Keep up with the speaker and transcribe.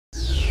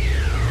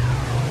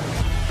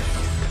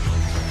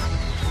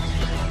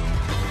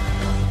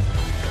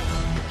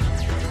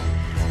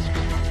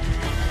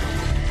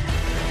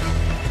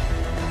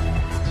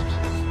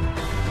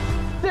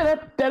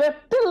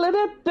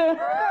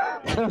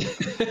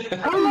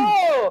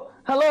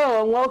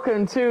Hello, and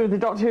welcome to the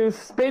Doctor Who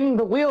Spin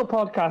the Wheel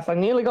podcast. I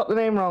nearly got the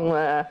name wrong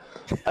there.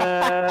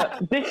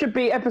 This should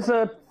be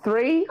episode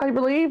 3, I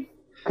believe,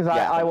 because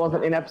I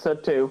wasn't in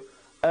episode 2.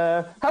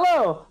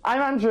 Hello,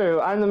 I'm Andrew.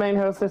 I'm the main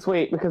host this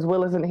week because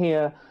Will isn't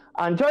here.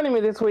 And joining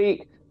me this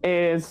week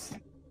is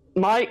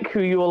Mike,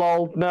 who you will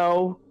all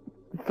know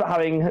for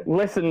having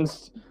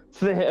listened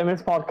to the Hit and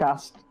Miss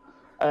podcast.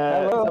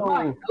 Hello. So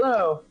Mike,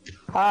 hello.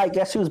 Hi,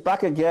 guess who's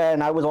back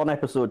again? I was on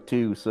episode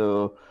 2,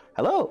 so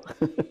hello.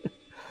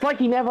 It's like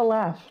he never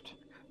left.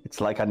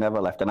 It's like I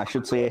never left, and I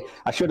should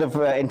have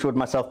introed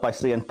myself by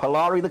saying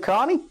Polari the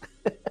Carney.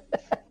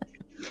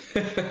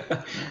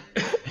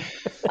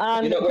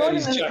 And you're not wearing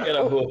his jacket,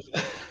 I hope.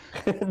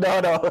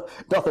 No,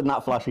 nothing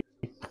that flashy.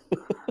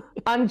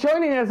 And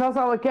joining us as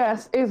our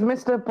guest is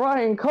Mr.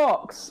 Brian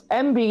Cox,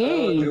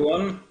 MBE. Hello,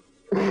 everyone.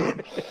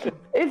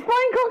 Is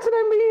Brian Cox an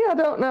MBE? I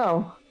don't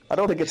know. I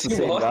don't think it's the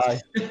same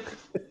guy.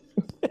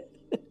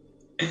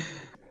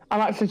 I'm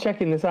actually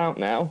checking this out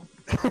now.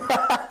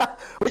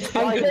 I'm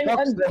so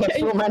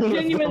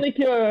genuinely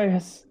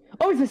curious.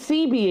 Oh, it's a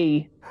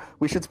CBE.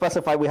 We should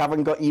specify we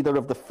haven't got either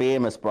of the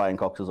famous Brian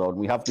Coxes on.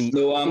 We have the...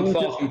 No, I'm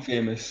far from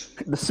famous.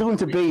 The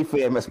soon-to-be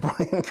famous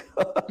Brian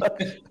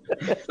Cox.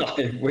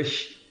 I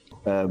wish.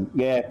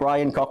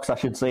 Brian Cox, I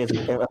should say, is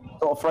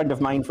a friend of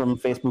mine from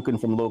Facebook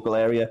and from local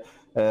area.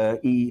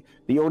 The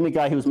only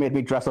guy who's made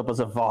me dress up as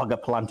a Varga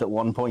plant at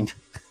one point.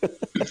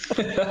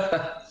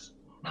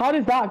 How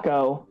did that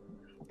go?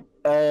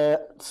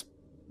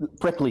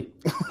 Prickly.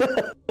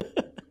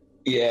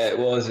 Yeah, it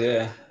was,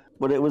 yeah.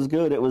 But it was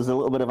good. It was a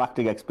little bit of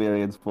acting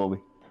experience for me.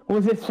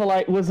 Was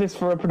this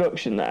for a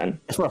production then?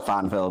 It's for a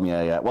fan film,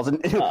 yeah. It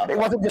wasn't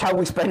just how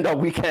we spend our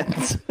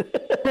weekends.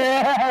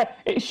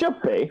 It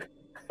should be.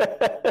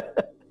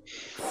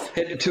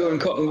 Hit the tour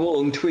and cotton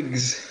wool and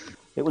twigs.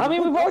 We've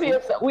already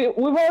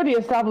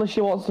established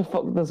she wants to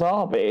fuck the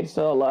Zarbi,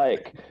 so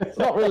like it's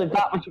not really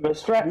that much of a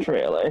stretch,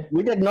 really.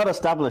 We did not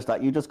establish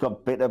that. You just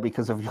got bitter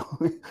because of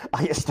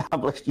I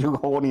established your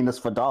horniness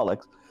for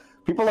Daleks.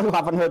 People who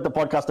haven't heard the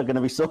podcast are going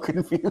to be so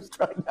confused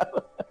right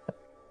now.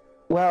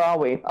 Where are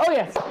we? Oh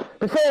yes.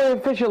 Before we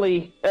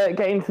officially get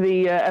into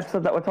the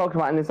episode that we're talking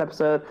about in this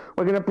episode,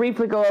 we're going to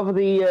briefly go over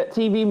the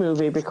TV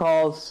movie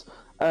because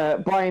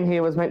Brian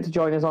here was meant to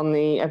join us on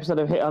the episode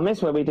of Hit or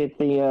Miss where we did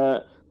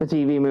the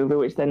TV movie,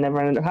 which then never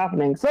ended up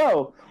happening.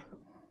 So,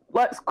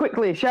 let's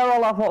quickly share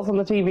all our thoughts on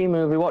the TV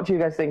movie. What do you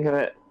guys think of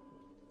it?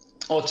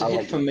 Oh, it's a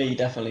hit for me,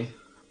 definitely.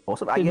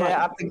 Awesome.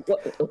 I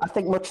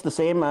think much the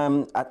same.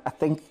 I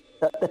think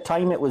at the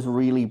time it was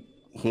really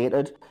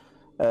hated,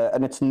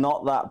 and it's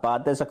not that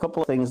bad. There's a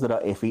couple of things that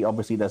are iffy.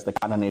 Obviously, there's the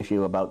canon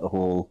issue about the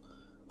whole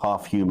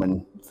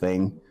half-human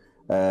thing,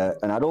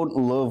 and I don't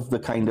love the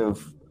kind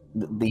of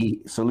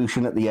the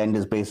solution at the end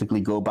is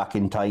basically go back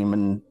in time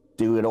and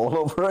do it all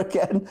over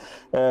again,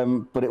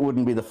 but it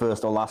wouldn't be the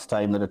first or last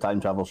time that a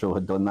time travel show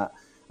had done that.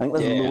 I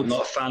think I'm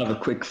not a fan of a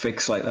quick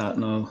fix like that,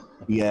 no.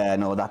 Yeah,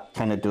 no, that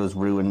kind of does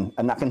ruin,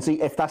 and I can see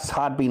if that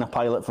had been a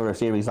pilot for a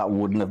series, that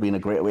wouldn't have been a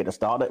great way to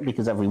start it,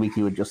 because every week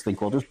you would just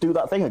think, well, just do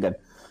that thing again.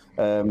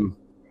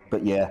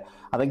 But yeah,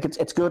 I think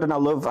it's good, and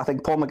I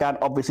think Paul McGann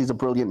obviously is a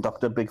brilliant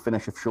Doctor, big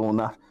finish of showing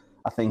that.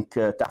 I think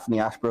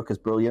Daphne Ashbrook is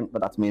brilliant,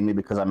 but that's mainly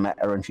because I met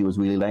her and she was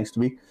really nice to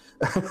me.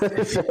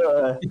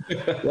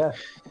 Yeah.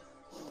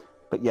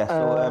 But yeah,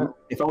 so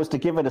if I was to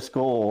give it a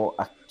score,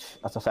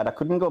 as I said, I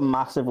couldn't go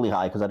massively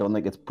high because I don't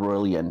think it's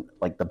brilliant,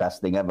 like the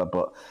best thing ever,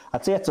 but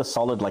I'd say it's a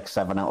solid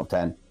 7 out of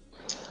 10.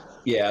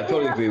 Yeah, I'd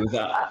probably agree with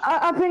that.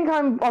 I think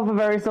I'm of a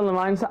very similar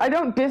mindset. I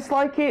don't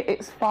dislike it,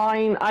 it's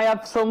fine. I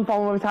have some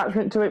form of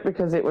attachment to it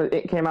because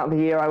it came out the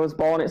year I was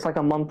born. It's like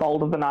a month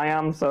older than I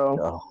am, so...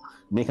 Oh,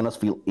 making us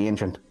feel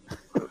ancient.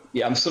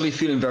 Yeah, I'm suddenly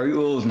feeling very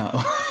old now.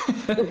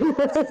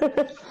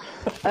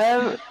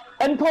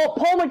 And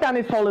Paul McGann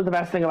is probably the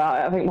best thing about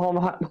it. I think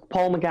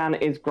Paul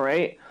McGann is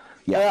great.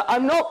 Yeah.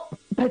 I'm not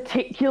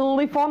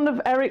particularly fond of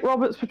Eric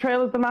Roberts'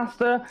 portrayal as the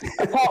Master,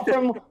 apart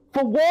from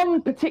for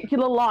one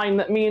particular line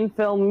that me and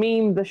Phil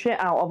meme the shit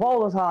out of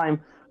all the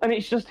time, and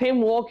it's just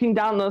him walking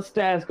down those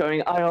stairs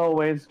going, "I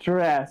always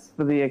dress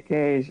for the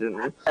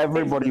occasion."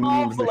 Everybody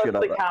memes the shit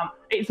out of that.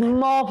 It's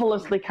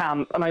marvelously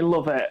camp, and I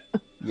love it.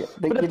 Yeah,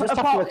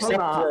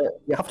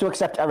 you have to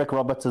accept Eric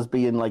Roberts as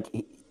being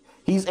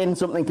he's in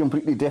something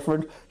completely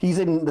different. He's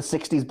in the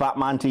 60s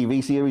Batman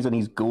TV series and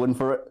he's going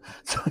for it.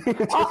 So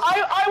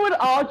I would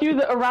argue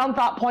that around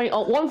that point,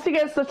 once he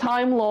gets the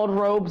Time Lord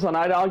robes on,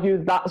 I'd argue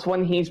that's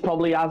when he's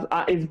probably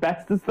at his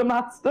best as the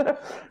Master.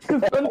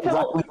 Because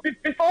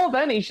before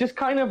then, he's just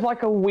kind of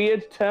like a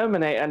weird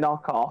Terminator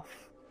knockoff.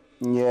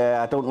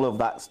 Yeah, I don't love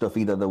that stuff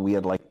either. The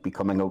weird,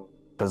 becoming a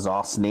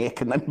bizarre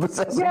snake and then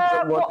possessing someone.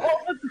 Yeah, what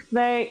was the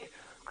snake?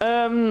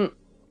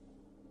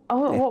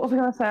 What was I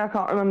going to say? I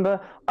can't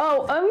remember.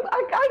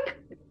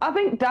 I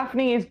think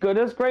Daphne is good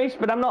as Grace,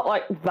 but I'm not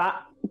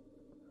that.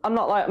 I'm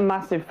not a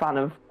massive fan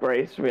of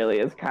Grace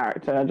really as a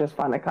character. I just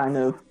find her kind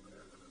of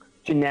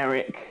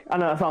generic. I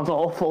know that sounds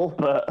awful,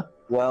 but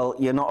Well,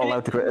 you're not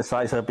allowed to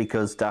criticize her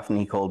because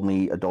Daphne called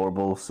me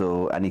adorable,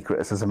 so any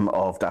criticism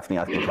of Daphne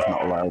Ashbrook is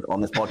not allowed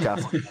on this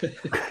podcast.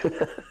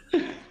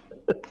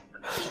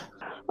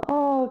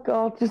 Oh,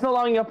 God. Just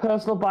allowing your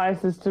personal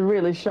biases to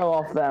really show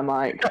off there,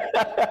 Mike.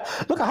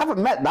 Look, I haven't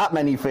met that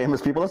many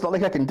famous people. It's not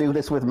like I can do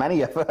this with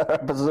many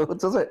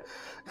episodes, is it?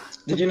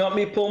 Did you not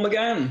meet Paul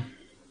McGann?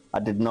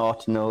 I did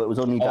not know. It was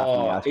only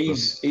Daphne Ashbrook.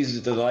 He's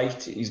a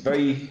delight. He's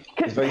very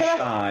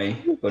shy,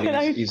 but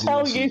he's an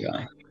awesome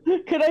guy.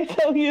 Can I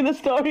tell you the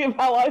story of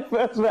how I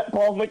first met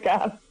Paul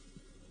McGann?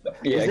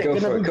 Yeah, go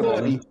for it. Come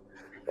on.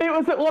 It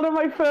was at one of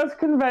my first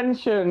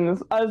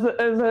conventions as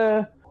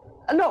a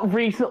not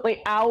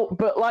recently out,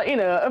 but like, you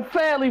know, a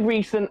fairly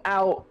recent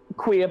out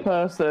queer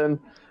person.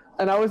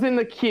 And I was in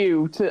the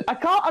queue I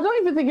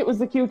don't even think it was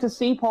the queue to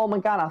see Paul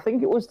McGann. I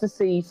think it was to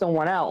see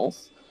someone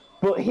else.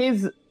 But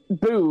his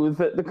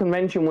booth at the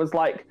convention was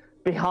like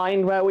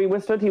behind where we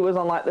were stood. He was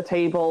on like the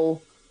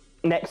table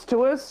next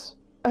to us.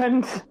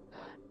 And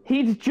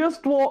he'd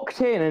just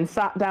walked in and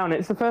sat down.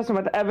 It's the first time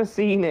I'd ever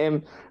seen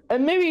him.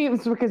 And maybe it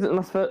was because it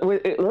was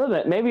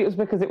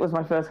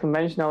my first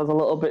convention. I was a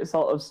little bit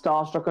sort of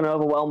starstruck and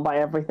overwhelmed by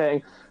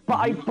everything. But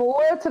I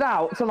blurted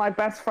out to my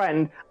best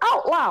friend,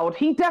 out loud,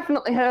 he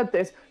definitely heard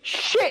this,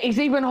 shit, he's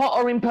even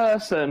hotter in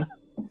person.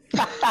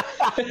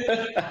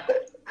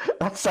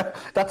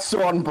 That's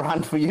so on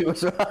brand for you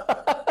as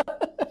well.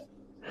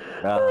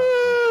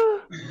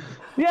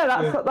 Yeah,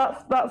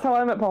 that's how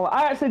I met Paul.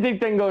 I actually did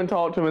then go and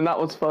talk to him, and that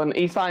was fun.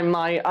 He signed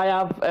Mike,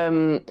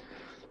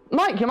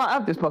 you might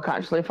have this book,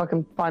 actually, if I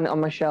can find it on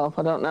my shelf.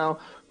 I don't know.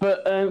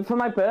 But for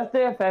my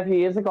birthday a fair few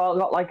years ago, I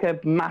got like a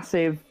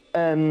massive...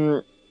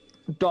 it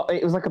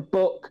was like a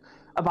book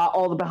about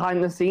all the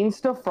behind-the-scenes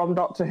stuff from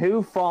Doctor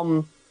Who,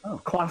 from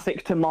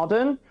classic to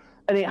modern.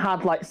 And it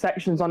had like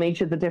sections on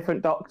each of the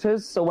different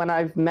Doctors. So when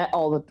I've met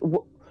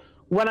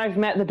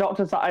the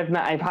Doctors that I've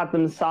met, I've had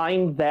them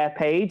sign their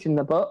page in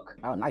the book.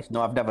 Oh, nice.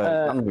 No, I've never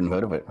even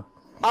heard of it.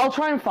 I'll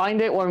try and find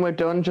it when we're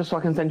done, just so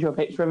I can send you a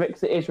picture of it,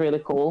 because it is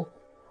really cool.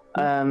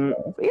 Overall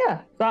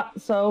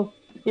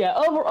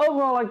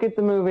I give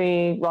the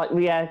movie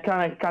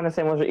kind of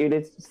same as what you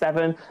did,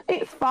 7.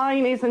 It's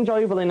fine, it's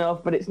enjoyable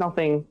enough, but it's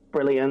nothing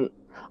brilliant.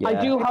 Yeah. I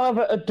do,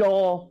 however,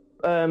 adore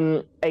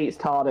 8's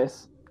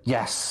TARDIS.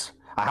 Yes,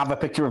 I have a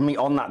picture of me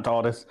on that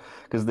TARDIS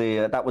because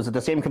that was at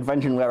the same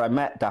convention where I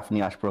met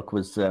Daphne Ashbrook. It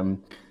was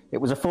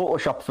a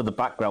Photoshop for the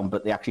background,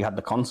 but they actually had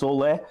the console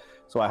there.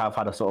 So I have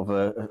had a sort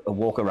of a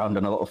walk around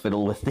and a little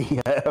fiddle with the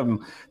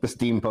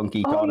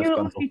steampunky TARDIS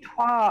console.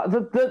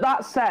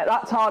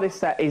 That TARDIS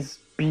set is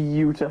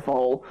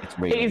beautiful. It's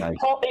really nice.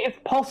 It's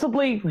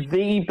possibly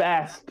the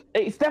best.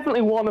 It's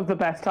definitely one of the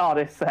best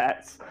TARDIS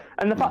sets.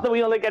 And the fact that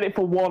we only get it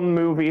for one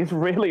movie is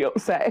really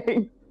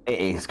upsetting. It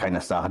is kind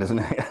of sad, isn't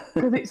it?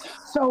 Because it's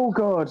so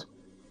good.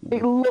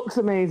 It looks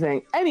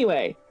amazing.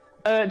 Anyway,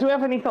 do we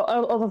have any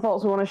other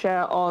thoughts we want to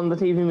share on the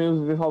TV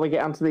movies before we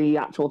get onto the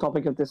actual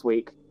topic of this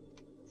week?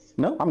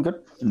 No, I'm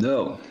good.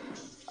 No.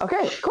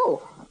 Okay,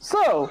 cool.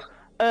 So,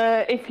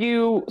 if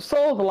you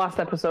saw the last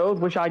episode,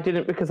 which I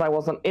didn't because I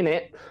wasn't in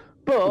it,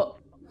 but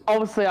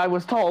obviously I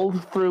was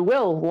told through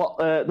Will what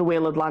the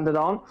wheel had landed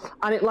on,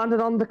 and it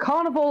landed on the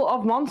Carnival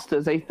of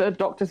Monsters, a third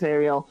Doctor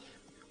serial.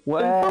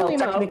 Well,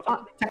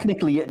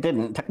 technically it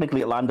didn't.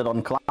 Technically it landed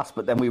on Class,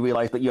 but then we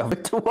realised that you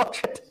have to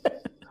watch it.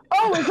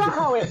 Oh, is that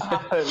how it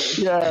happened?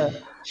 Yeah,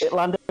 it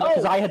landed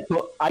because I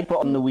put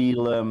on the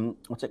wheel.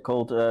 What's it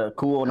called?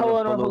 Co-owner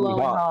of the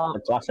Lonely Heart, the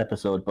Class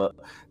episode. But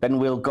then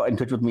Will got in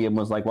touch with me and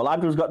was like, "Well,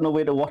 Andrew's got no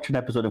way to watch an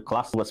episode of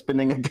Class. So we're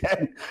spinning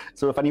again."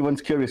 So if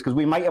anyone's curious, because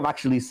we might have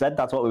actually said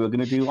that's what we were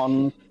going to do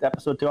on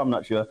episode 2. I'm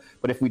not sure,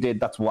 but if we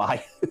did, that's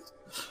why.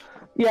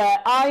 Yeah,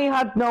 I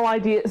had no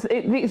idea.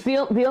 It's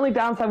the only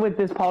downside with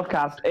this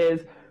podcast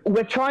is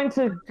we're trying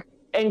to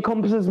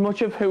encompass as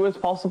much of Who as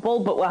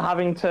possible, but we're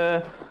having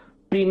to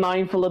be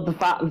mindful of the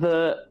fact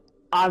that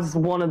as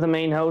one of the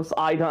main hosts,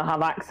 I don't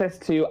have access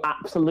to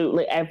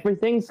absolutely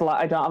everything. So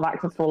like, I don't have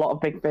access to a lot of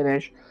Big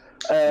Finish.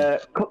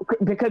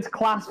 Because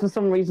Class, for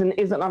some reason,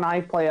 isn't on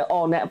iPlayer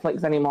or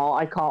Netflix anymore.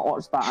 I can't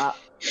watch that,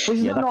 which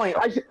is annoying.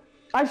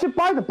 I should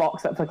buy the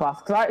box set for Class,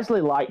 because I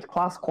actually liked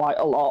Class quite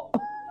a lot.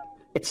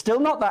 It's still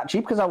not that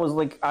cheap, because I was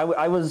like,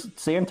 I was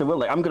saying to Will,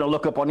 like, I'm going to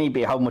look up on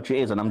eBay how much it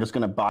is, and I'm just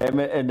going to buy it,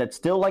 and it's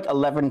still like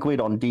 11 quid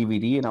on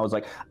DVD, and I was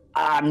like,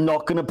 I'm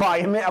not going to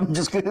buy him, I'm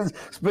just going to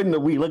spin the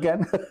wheel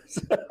again.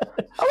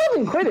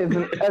 11 quid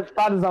isn't as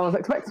bad as I was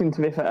expecting,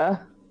 to be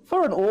fair.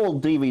 For an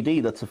old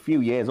DVD that's a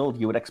few years old,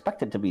 you would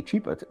expect it to be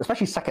cheaper,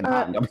 especially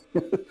second-hand.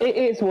 It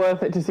is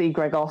worth it to see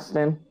Greg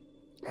Austin.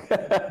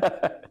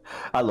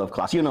 I love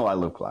Class. You know I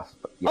love Class.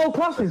 But yeah. Oh,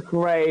 Class is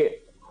great.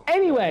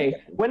 Anyway,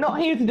 we're not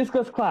here to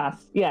discuss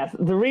Class. Yes,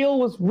 the reel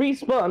was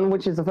respun,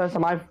 which is the first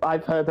time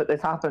I've heard that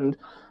this happened,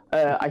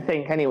 I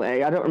think,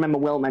 anyway. I don't remember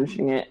Will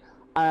mentioning it.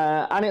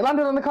 And it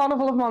landed on the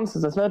Carnival of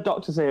Monsters, a third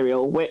Doctor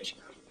serial, which,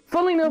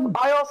 funnily enough,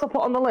 I also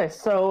put on the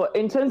list. So,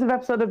 in terms of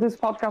episode of this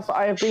podcast that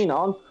I have been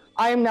on,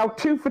 I am now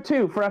 2 for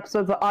 2 for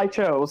episodes that I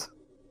chose.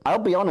 I'll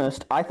be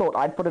honest. I thought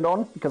I'd put it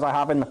on because I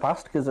have in the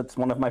past because it's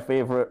one of my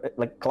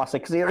favorite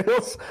classic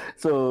serials.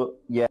 So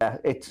yeah,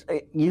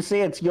 you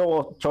say it's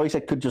your choice.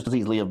 It could just as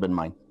easily have been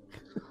mine.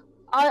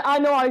 I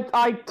know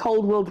I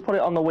told Will to put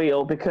it on the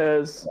wheel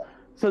because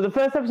so the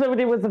first episode we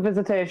did was The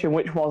Visitation,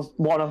 which was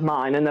one of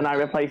mine, and then I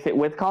replaced it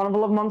with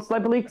Carnival of Monsters, I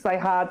believe,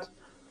 because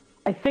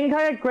I think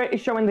I had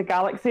Greatest Show in the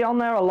Galaxy on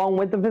there along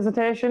with The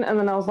Visitation, and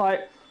then I was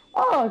like,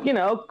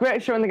 oh,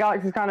 Greatest Show in the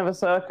Galaxy is kind of a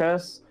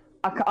circus.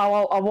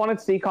 I wanted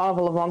to see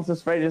Carnival of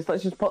Monsters for ages.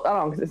 Let's just put that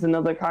on because it's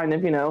another kind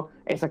of,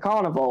 it's a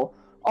carnival.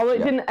 Although it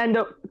didn't end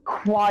up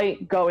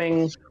quite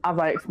going as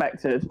I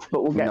expected,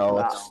 but we'll get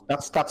to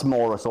that. That's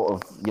more a sort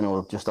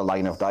of, just a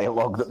line of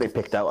dialogue that they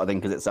picked out, I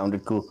think, because it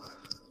sounded cool.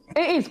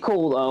 It is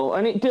cool, though,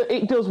 and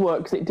it does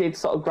work because it did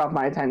sort of grab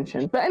my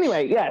attention. But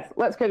anyway, yes,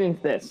 let's get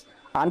into this.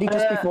 Andy,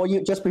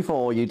 just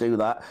before you do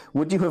that,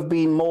 would you have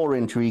been more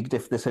intrigued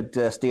if this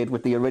had stayed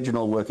with the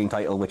original working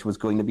title, which was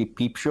going to be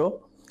Peep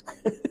Show?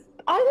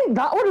 I think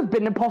that would have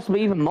been a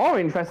possibly even more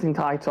interesting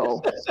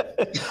title.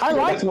 I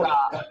like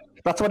that.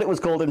 That's what it was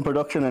called in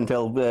production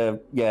until,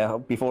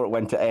 before it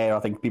went to air. I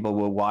think people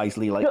were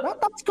wisely like,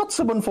 that's got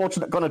some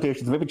unfortunate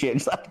connotations. Maybe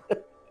change that.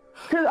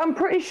 Because I'm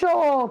pretty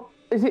sure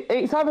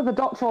it's either the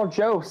Doctor or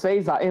Joe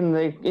says that in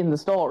the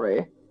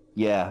story.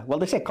 Yeah, well,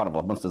 they say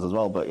Carnival of Monsters as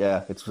well, but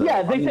yeah, it's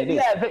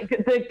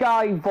the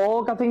guy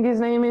Vogue, I think his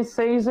name is,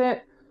 says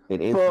it.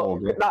 It is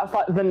Vogue. Yeah. That's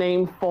like the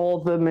name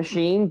for the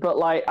machine, but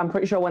like I'm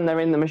pretty sure when they're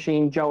in the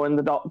machine, Joe and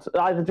the Doctor,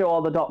 either Joe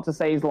or the Doctor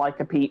says like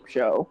a peep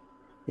show.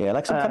 Yeah,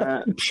 like some kind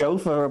of peep show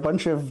for a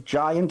bunch of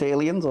giant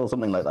aliens or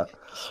something like that.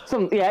 It's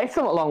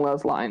something along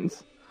those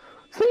lines.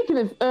 Speaking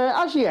of,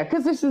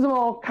 because this is a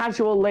more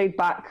casual,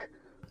 laid-back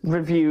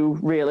review,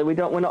 really. We're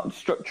not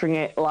structuring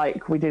it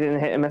like we did in the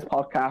Hit and Miss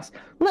podcast.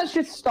 Let's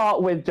just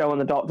start with Joe and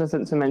the Doctor,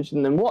 since I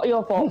mentioned them. What are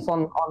your thoughts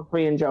on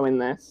Free and Joe in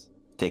this?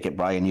 Take it,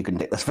 Brian. You can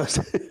take this first.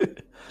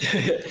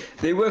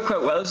 They work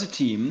quite well as a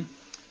team.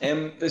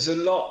 There's a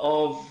lot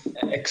of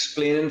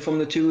explaining from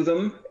the two of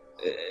them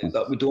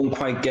that we don't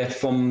quite get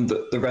from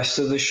the rest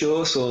of the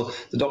show. So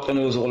the Doctor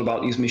knows all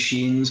about these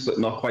machines, but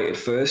not quite at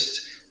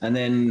first. And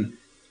then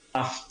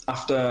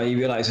after he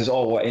realizes,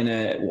 we're in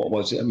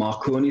a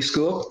Marconi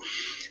scope,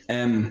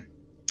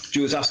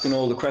 Joe's asking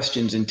all the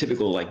questions in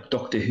typical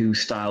Doctor Who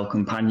style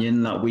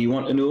companion that we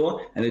want to know,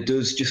 and it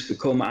does just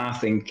become, I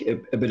think,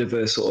 a bit of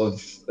a sort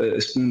of a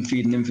spoon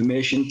feeding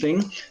information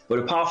thing. But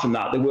apart from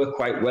that, they work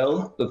quite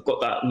well. They've got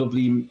that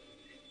lovely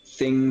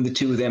thing the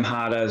two of them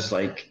had as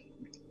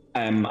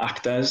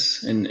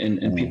actors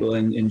and people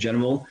in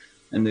general,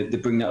 and they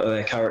bring that to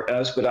their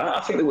characters. But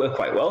I think they work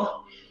quite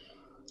well.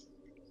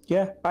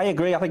 Yeah, I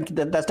agree. I think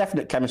there's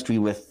definite chemistry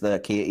with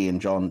Katie and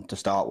John to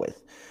start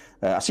with.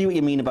 I see what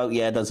you mean about,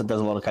 there's a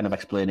lot of kind of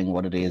explaining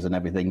what it is and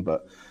everything,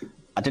 but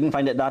I didn't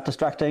find it that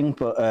distracting.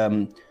 But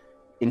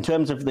in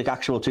terms of the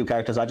actual two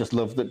characters, I just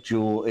love that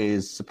Jo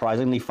is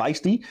surprisingly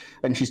feisty,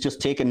 and she's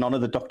just taken none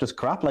of the Doctor's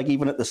crap. Like,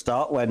 even at the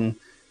start when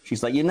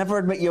she's like, you never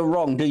admit you're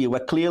wrong, do you? We're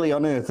clearly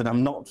on Earth, and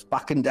I'm not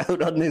backing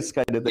down on this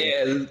kind of thing.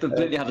 Yeah, they've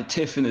literally had a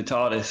tiff in the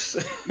TARDIS.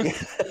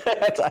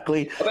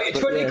 Exactly. But it's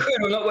 20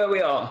 quid, we're not where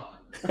we are.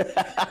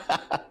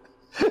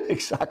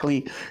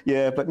 Exactly.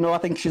 Yeah, but no, I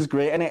think she's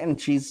great in it, and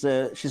she's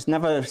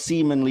never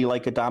seemingly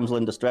like a damsel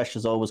in distress.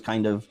 She's always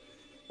kind of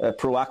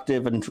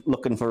proactive and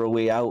looking for a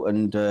way out,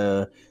 and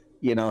we're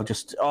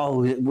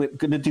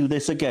gonna do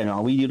this again,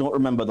 are we? You don't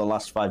remember the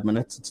last 5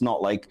 minutes. It's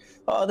not like,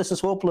 this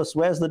is hopeless,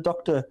 where's the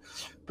Doctor?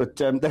 But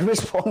there is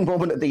one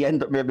moment at the end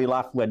that made me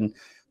laugh when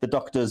the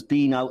Doctor's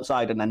been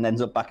outside and then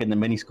ends up back in the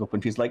miniscope,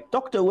 and she's like,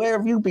 Doctor, where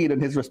have you been? And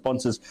his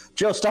response is,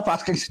 Joe, stop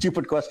asking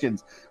stupid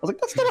questions. I was like,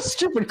 that's not a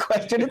stupid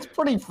question, it's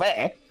pretty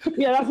fair.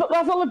 Yeah,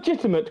 that's a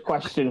legitimate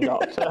question,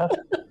 Doctor.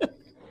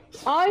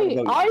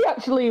 I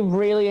actually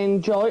really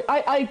enjoy...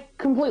 I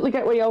completely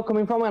get where you're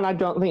coming from, and I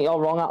don't think you're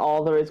wrong at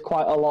all. There is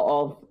quite a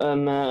lot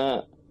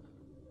of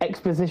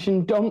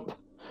exposition dump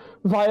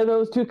via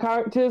those two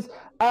characters.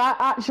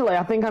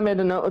 I think I made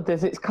a note of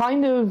this. It's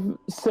kind of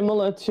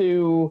similar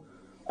to...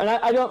 And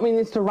I don't mean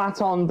this to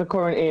rat on the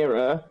current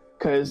era,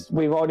 because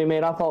we've already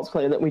made our thoughts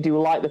clear that we do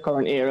like the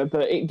current era,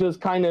 but it does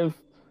kind of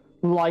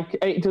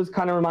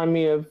remind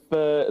me of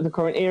the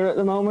current era at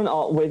the moment,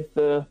 or with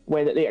the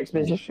way that the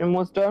exposition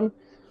was done.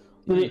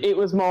 It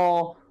was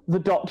more the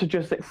Doctor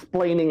just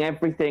explaining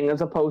everything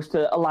as opposed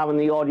to allowing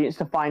the audience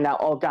to find out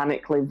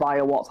organically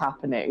via what's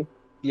happening.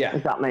 Yeah,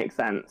 if that makes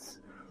sense.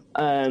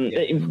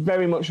 It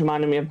very much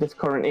reminded me of this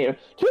current era.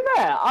 To be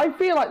fair, I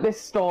feel like this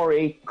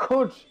story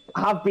could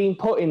have been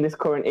put in this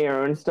current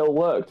era and still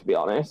work, to be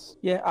honest.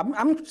 Yeah,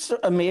 I'm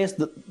amazed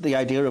that the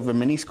idea of a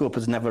miniscope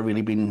has never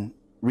really been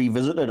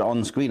revisited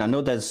on screen. I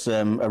know there's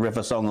a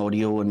River Song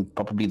audio and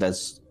probably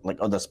there's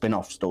other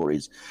spin-off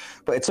stories,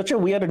 but it's such a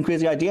weird and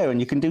crazy idea, and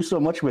you can do so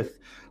much with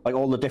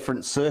all the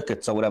different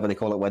circuits or whatever they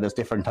call it, where there's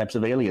different types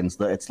of aliens,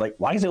 that it's like,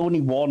 why is there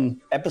only one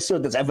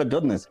episode that's ever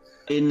done this?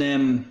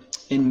 In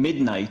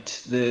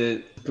Midnight,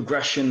 the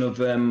progression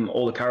of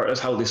all the characters,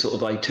 how they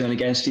sort of turn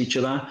against each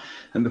other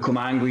and become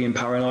angry and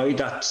paranoid,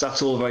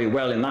 that's all very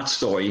well in that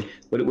story,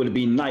 but it would have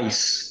been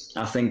nice,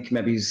 I think,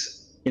 maybe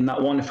in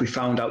that one, if we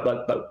found out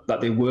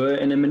that they were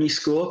in a mini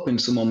scope and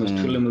someone was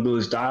twiddling with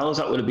those dials,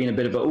 that would have been a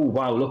bit of a, oh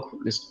wow,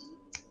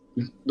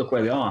 look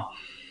where they are.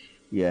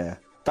 Yeah.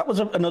 That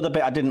was another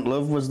bit I didn't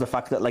love, was the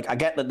fact that, like, I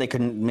get that they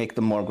can make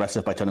them more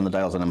aggressive by turning the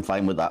dials, and I'm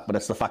fine with that, but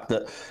it's the fact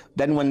that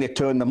then when they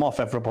turn them off,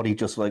 everybody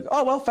just like,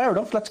 oh, well, fair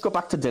enough, let's go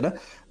back to dinner.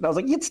 And I was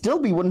like, you'd still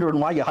be wondering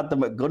why you had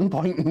them at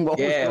gunpoint. And why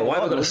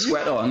have I got a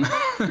sweat on?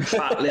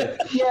 Fat lip.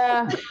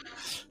 Yeah.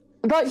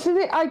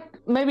 Like,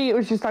 maybe it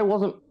was just I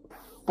wasn't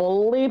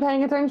fully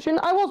paying attention.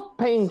 I was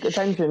paying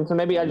attention, so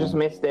maybe I just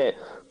missed it.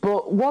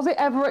 But was it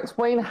ever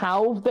explained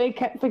how they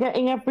kept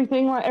forgetting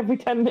everything, like, every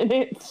 10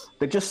 minutes?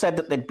 They just said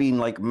that they'd been,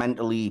 like,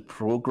 mentally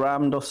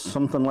programmed or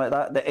something like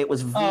that. It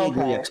was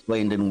vaguely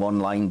explained in one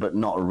line, but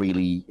not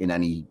really in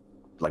any,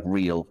 like,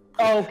 real...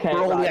 Okay, For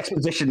all the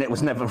exposition, it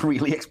was never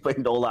really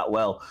explained all that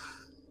well.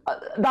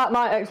 That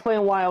might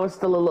explain why I was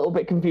still a little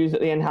bit confused at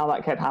the end how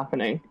that kept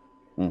happening.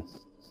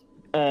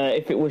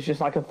 If it was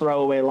just, like, a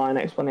throwaway line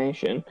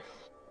explanation.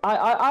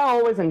 I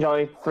always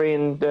enjoy Free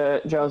and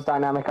Joe's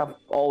dynamic. I've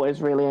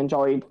always really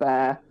enjoyed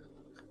their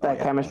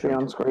chemistry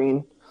on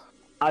screen.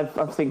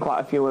 I've seen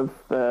quite a few of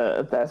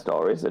their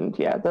stories, and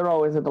yeah, they're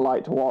always a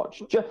delight to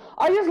watch.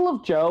 I just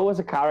love Joe as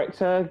a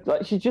character.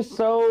 Like, she's just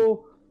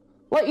so,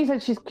 like you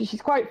said, she's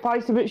quite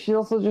feisty, but she's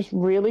also just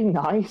really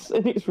nice,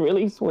 and it's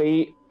really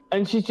sweet.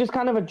 And she's just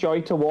kind of a joy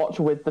to watch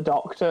with the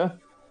Doctor.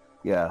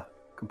 Yeah.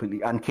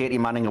 Completely. And Katie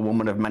Manning, a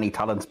woman of many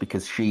talents,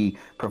 because she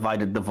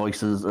provided the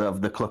voices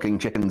of the clucking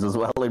chickens as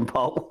well in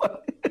part one.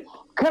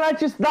 Can I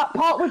just, that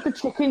part with the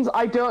chickens,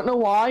 I don't know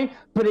why,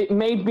 but it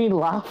made me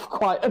laugh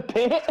quite a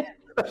bit.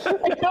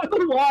 I don't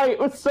know why, it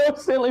was so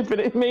silly, but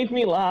it made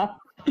me laugh.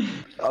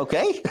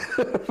 Okay,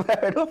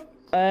 fair enough.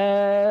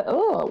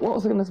 What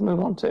was I going to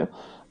move on to?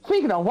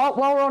 Speaking of, while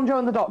we're on Joe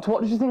and the Doctor,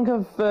 what did you think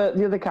of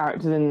the other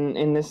characters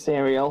in this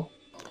serial?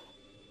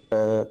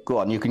 Go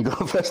on, you can go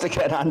first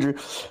again, Andrew.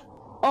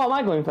 Oh, am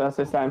I going first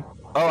this time?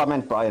 Oh, I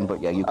meant Brian,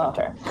 but yeah, you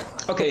can.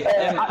 Okay.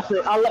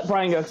 Actually, I'll let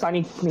Brian go because I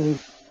need to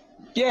sneeze.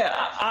 Yeah,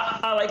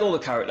 I like all the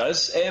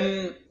characters.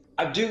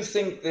 I do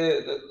think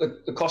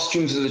the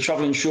costumes of the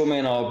travelling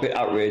showmen are a bit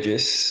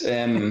outrageous.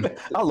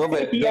 I love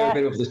it. They're a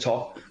bit over the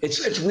top.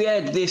 It's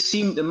weird. They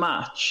seem to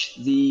match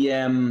the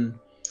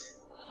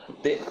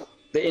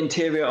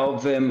interior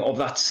of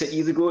that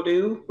city they go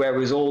to,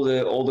 whereas all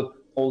the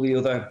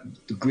other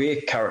grey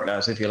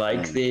characters, if you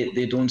like,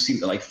 they don't seem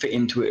to like fit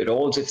into it at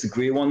all. As if the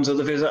grey ones are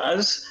the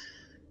visitors.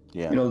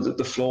 Yeah. You know,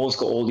 the floor's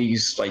got all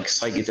these like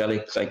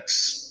psychedelic, like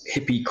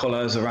hippie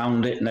colours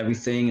around it and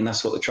everything, and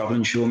that's what the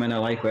travelling showmen are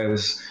like.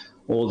 Whereas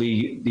all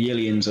the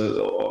aliens are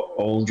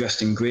all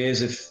dressed in grey,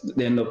 as if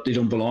they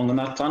don't belong on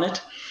that planet.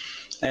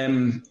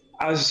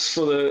 As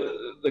for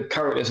the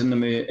characters in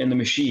the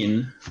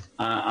machine,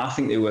 I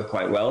think they work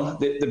quite well.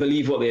 They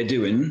believe what they're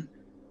doing.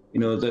 You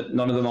know, that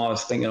none of them are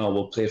thinking, "Oh,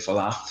 we'll play for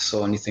laughs"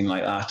 or anything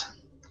like that.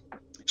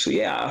 So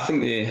yeah, I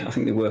think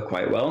they work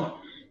quite well.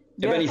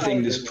 If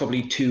anything, there's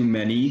probably too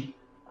many.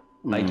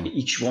 Like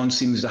each one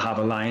seems to have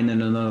a line,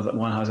 and another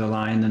one has a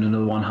line, and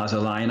another one has a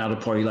line. I'd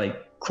probably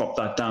like crop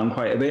that down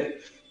quite a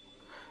bit.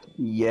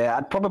 Yeah,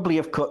 I'd probably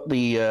have cut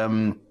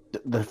the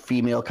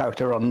female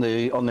character on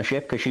the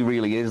ship, because she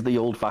really is the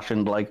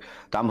old-fashioned like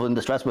damsel in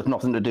distress with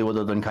nothing to do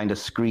other than kind of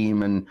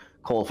scream and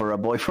call for a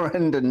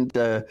boyfriend. And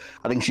I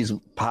think she's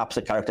perhaps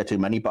a character too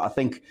many. But I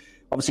think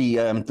obviously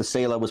the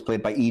sailor was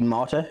played by Ian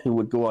Marter, who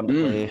would go on to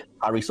play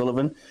Harry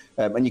Sullivan,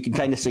 and you can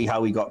kind of see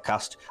how he got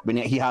cast. I mean,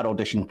 he had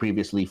auditioned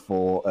previously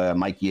for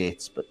Mike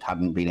Yates, but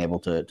hadn't been able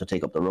to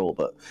take up the role.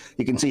 But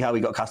you can see how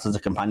he got cast as a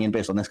companion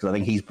based on this, because I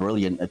think he's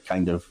brilliant at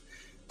kind of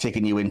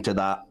taking you into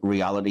that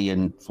reality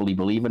and fully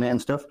believing it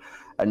and stuff.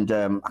 And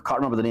I can't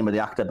remember the name of the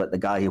actor, but the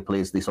guy who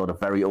plays the sort of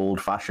very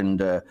old-fashioned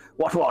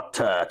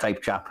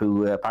type chap,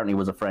 who apparently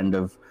was a friend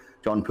of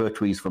John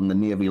Pertwee's from the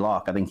Navy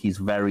Lark. I think he's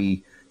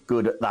very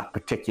good at that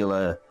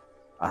particular,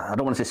 I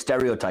don't want to say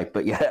stereotype,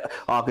 but yeah,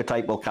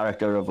 archetypal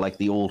character of like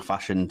the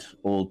old-fashioned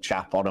old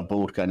chap on a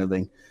boat kind of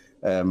thing.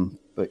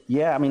 But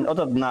yeah, I mean,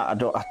 other than that, I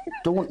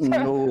don't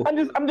know.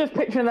 I'm just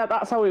picturing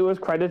that's how he was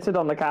credited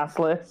on the cast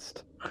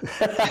list.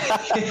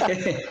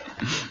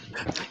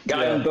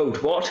 Guy on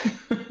boat, what?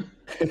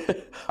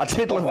 I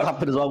did love what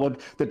happened as well when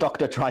the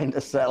Doctor trying to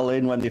settle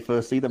in when they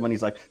first see them, and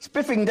he's like,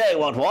 "Spiffing day,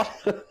 what?"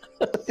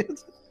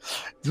 It's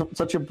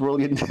such a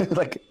brilliant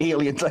like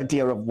aliens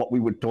idea of what we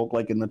would talk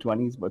like in the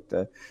 20s.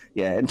 But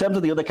yeah, in terms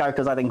of the other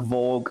characters, I think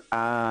Vogue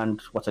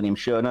and what's her name,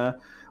 Shona,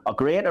 are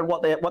great at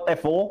what they're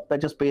for. They're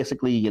just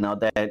basically, you know,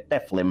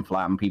 they're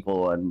flim-flam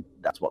people, and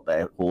that's what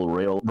their whole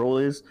role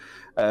is.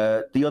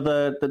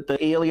 The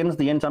aliens,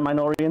 the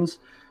Interminorians,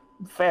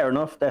 fair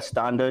enough, they're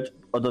standard,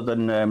 other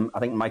than I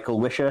think Michael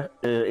Wisher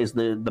is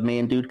the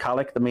main dude,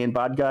 Calic, the main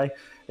bad guy,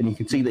 and you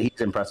can see that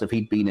he's impressive.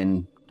 He'd been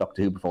in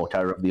Doctor Who before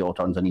Terror of the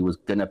Autons, and he was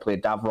going to play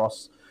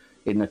Davros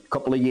in a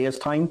couple of years'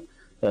 time.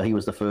 He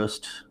was the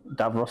first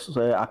Davros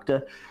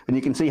actor, and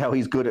you can see how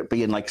he's good at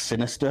being like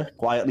sinister,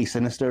 quietly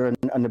sinister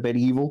and a bit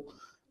evil.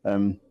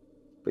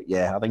 But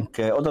yeah, I think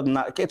other than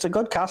that, it's a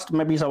good cast.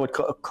 Maybe I would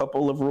cut a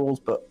couple of roles,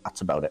 but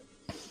that's about it.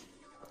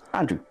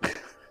 Andrew.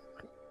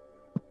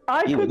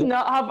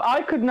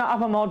 I could not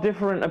have a more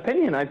different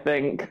opinion, I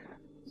think.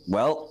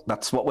 Well,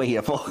 that's what we're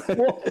here for.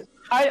 Well,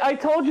 I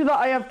told you that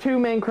I have two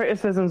main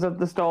criticisms of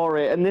the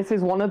story, and this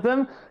is one of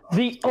them.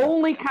 The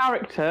only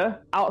character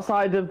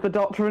outside of the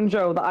Doctor and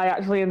Joe that I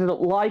actually ended up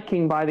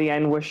liking by the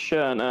end was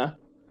Shurna.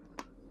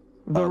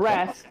 The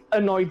rest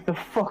annoyed the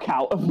fuck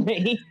out of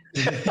me.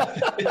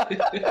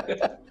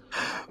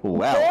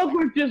 Well,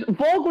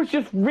 Borg was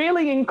just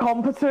really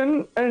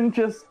incompetent and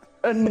just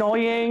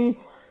annoying.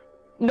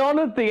 None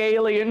of the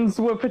aliens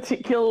were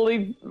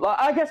particularly.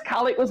 I guess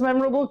Kalik was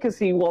memorable because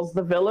he was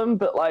the villain,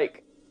 but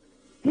like,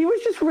 he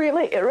was just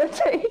really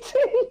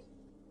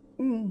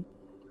irritating.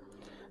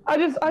 I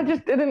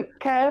just didn't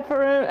care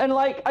for him, and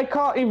like, I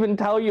can't even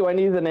tell you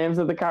any of the names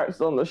of the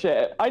characters on the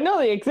ship. I know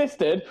they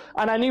existed,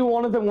 and I knew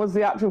one of them was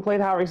the actor who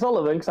played Harry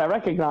Sullivan because I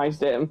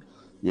recognized him.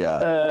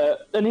 Yeah.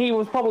 And he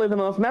was probably the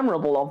most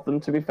memorable of them,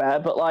 to be fair.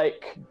 But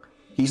like,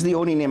 he's the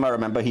only name I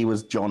remember. He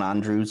was John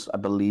Andrews, I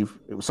believe.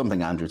 It was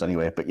something Andrews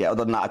anyway. But yeah,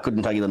 other than that, I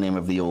couldn't tell you the name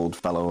of the old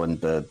fellow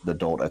and the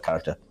daughter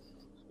character.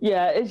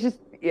 Yeah, it's just,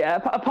 yeah,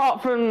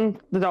 apart from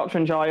the Doctor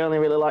and Joe, I only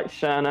really liked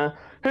Shurna.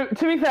 Who,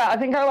 to be fair, I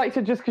think I liked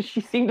her just because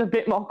she seemed a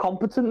bit more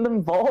competent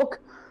than Vogue.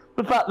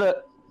 The fact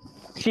that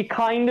she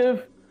kind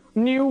of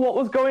knew what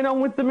was going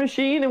on with the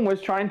machine and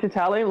was trying to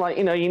tell him, like,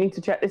 you know, you need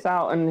to check this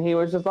out, and he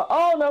was just like,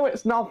 oh, no,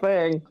 it's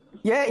nothing.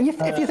 Yeah,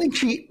 if you think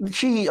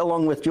she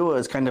along with Joe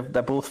is kind of,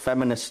 they're both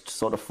feminist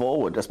sort of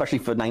forward, especially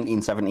for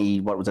 1970,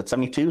 what was it,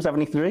 72,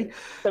 73?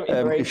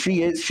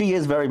 73. She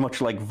is very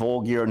much like,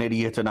 Vogue, you're an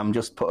idiot, and I'm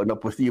just putting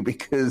up with you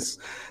because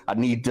I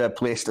need a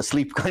place to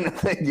sleep kind of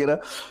thing, you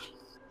know?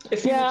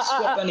 If you could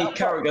swap any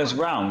characters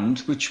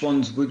round, which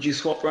ones would you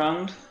swap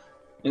round?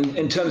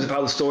 In terms of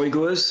how the story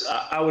goes,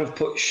 I would have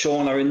put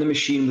Shauna in the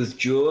machine with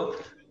Joe.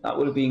 That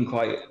would have been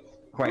quite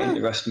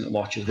interesting to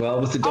watch as well,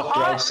 with the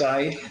Doctor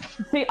outside.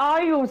 See,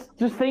 I was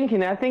just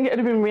thinking, I think it would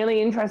have been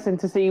really interesting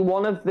to see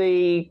one of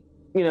the,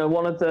 I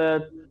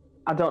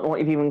don't know what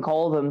you'd even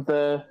call them,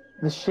 the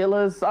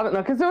Shillers, I don't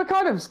know, because they were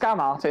kind of scam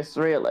artists,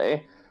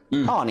 really.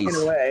 Carnies. In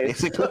a way.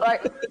 But,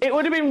 like, it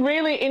would have been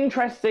really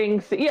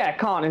interesting,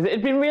 Carnies.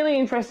 It'd been really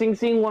interesting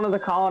seeing one of the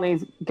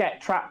Carnies get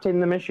trapped in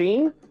the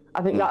machine.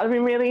 I think that would have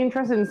been really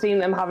interesting, seeing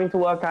them having to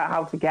work out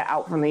how to get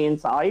out from the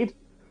inside.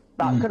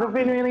 That could have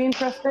been really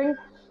interesting.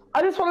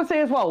 I just want to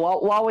say as well,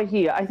 while we're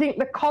here, I think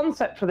the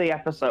concept for the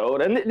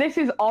episode, and this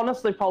is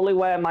honestly probably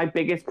where my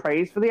biggest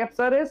praise for the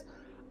episode is,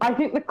 I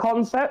think the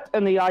concept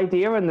and the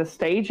idea and the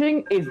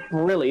staging is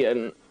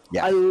brilliant.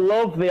 Yeah. I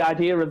love the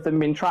idea of them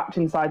being trapped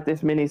inside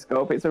this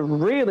miniscope. It's a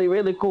really,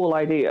 really cool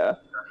idea.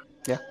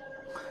 Yeah,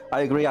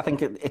 I agree. I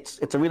think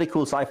it's a really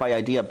cool sci-fi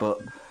idea, but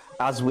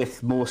as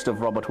with most of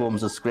Robert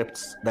Holmes'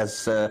 scripts,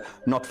 there's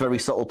not very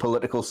subtle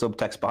political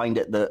subtext behind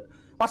it. That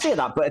I say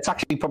that, but it's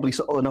actually probably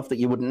subtle enough that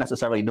you wouldn't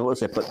necessarily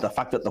notice it. But the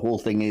fact that the whole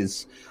thing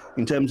is,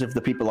 in terms of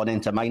the people on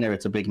Inter Minor,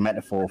 it's a big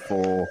metaphor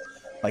for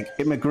like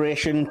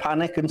immigration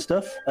panic and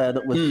stuff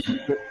that was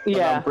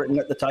around Britain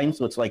at the time.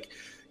 So it's like,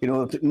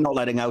 not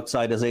letting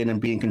outsiders in and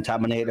being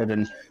contaminated,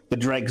 and the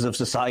dregs of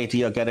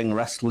society are getting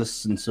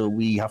restless, and so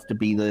we have to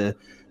be the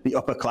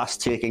upper class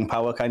taking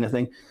power kind of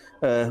thing.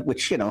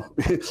 Which,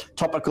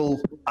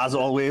 topical as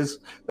always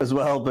as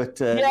well. But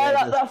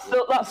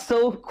that's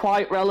still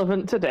quite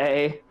relevant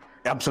today.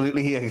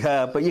 Absolutely,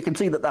 but you can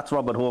see that that's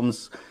Robert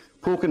Holmes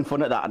poking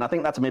fun at that, and I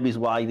think that's maybe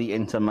why the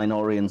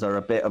Inter-Minorians are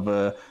a bit of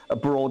a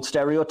broad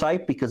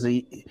stereotype, because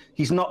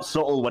he's not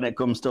subtle when it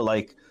comes to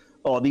like,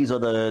 oh, these are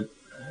the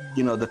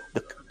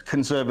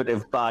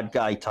conservative bad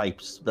guy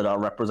types that are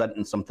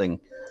representing something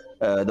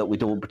that we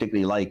don't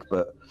particularly like.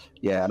 But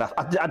yeah, and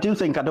I do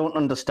think I don't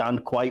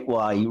understand quite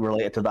why,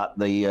 related to that,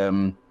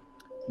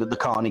 the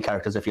Carney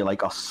characters, if you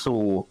like, are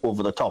so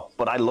over the top.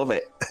 But I love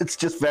it. It's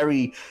just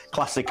very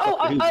classic. Oh,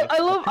 I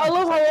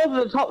love how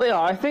over the top they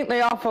are. I think they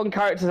are fun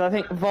characters. I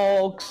think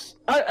Vogue's...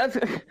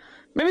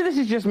 maybe this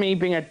is just me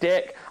being a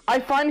dick. I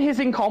find his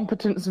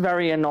incompetence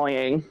very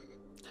annoying.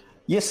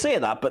 You say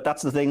that, but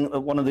that's the thing.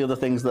 One of the other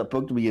things that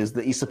bugged me is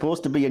that he's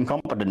supposed to be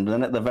incompetent, and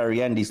then at the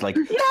very end, he's like,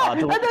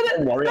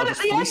 don't worry, I'll just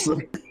police them.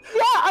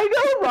 Yeah,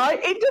 I know, right?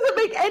 It doesn't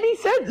make any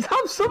sense.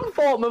 Have some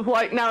form of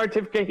like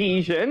narrative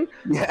cohesion.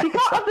 Yeah, you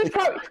can't have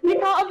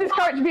this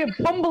character be a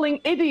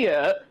bumbling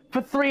idiot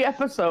for 3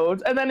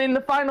 episodes, and then in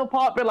the final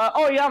part be like,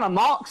 oh yeah, I'm a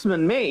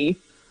marksman, me.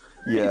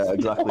 Yeah,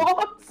 exactly.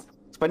 What?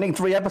 Spending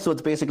 3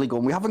 episodes basically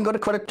going, we haven't got a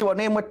credit to our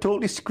name, we're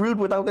totally screwed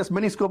without this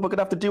miniscope, we're going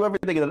to have to do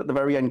everything, and then at the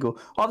very end go,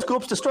 oh, the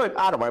scope's destroyed,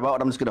 don't worry about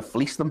it, I'm just going to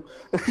fleece them.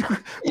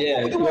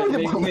 Yeah,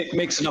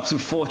 mixing up some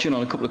fortune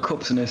on a couple of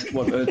cups and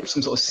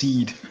some sort of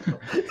seed.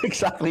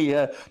 Exactly,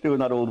 yeah, doing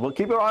that old one.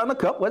 Keep your eye on the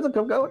cup, where's the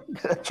cup going?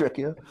 Trick,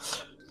 yeah.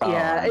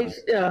 Yeah,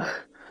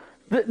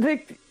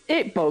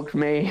 it bugged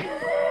me.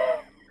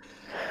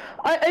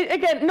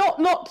 Again,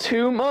 not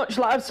too much.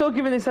 Like, I've still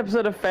given this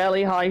episode a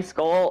fairly high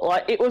score.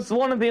 Like, it was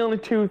one of the only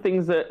 2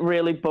 things that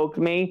really bugged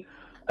me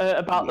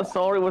about the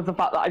story, was the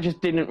fact that I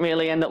just didn't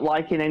really end up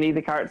liking any of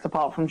the characters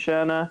apart from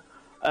Shurna.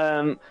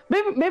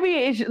 Maybe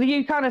it is,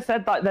 you kind of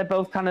said that they're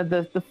both kind of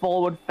the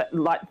forward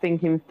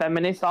thinking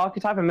feminist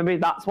archetype, and maybe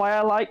that's why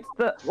I liked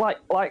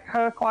like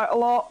her quite a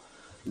lot.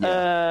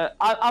 Yeah.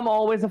 I'm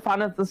always a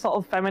fan of the sort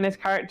of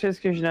feminist characters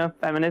because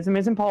feminism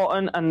is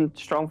important and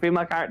strong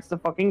female characters are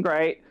fucking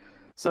great.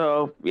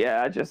 So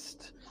yeah, I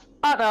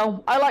don't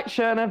know. I like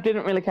Chernev,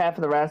 didn't really care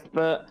for the rest,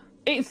 but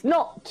it's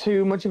not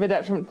too much of a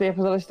detriment to the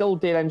episode. I still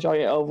did enjoy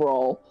it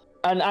overall.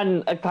 And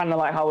kind of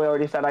like how we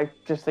already said, I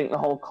just think the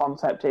whole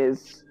concept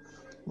is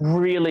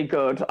really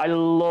good. I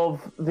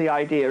love the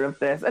idea of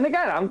this. And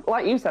again,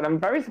 like you said, I'm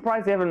very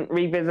surprised they haven't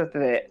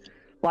revisited it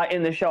like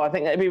in the show. I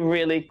think it'd be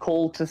really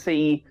cool to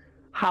see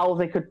how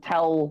they could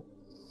tell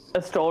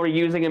a story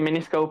using a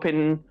miniscope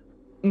in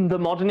the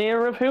modern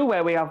era of Who,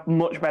 where we have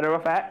much better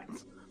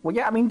effects. Well,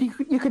 yeah, I mean,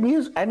 you could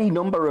use any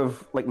number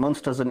of like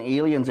monsters and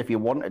aliens if you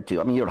wanted to.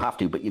 I mean, you don't have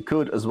to, but you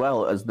could as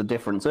well as the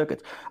different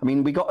circuits. I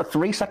mean, we got a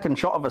 3-second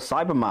shot of a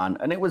Cyberman,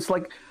 and it was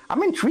like,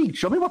 I'm intrigued.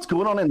 Show me what's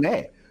going on in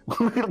there.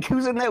 Like,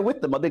 who's in there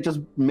with them? Are they just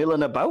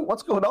milling about?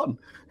 What's going on?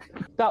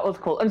 That was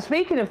cool. And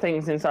speaking of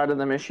things inside of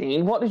the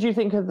machine, what did you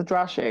think of the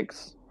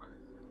Drashigs?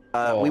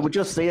 We were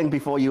just saying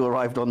before you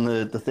arrived on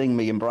the thing,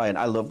 me and Brian,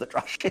 I love the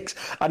Drashigs.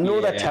 I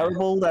know they're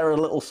terrible. They're a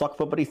little sock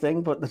puppety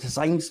thing, but the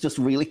design's just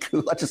really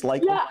cool. I just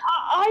like them. Yeah,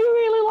 I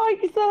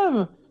really like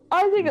them.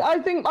 I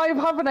think I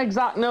have an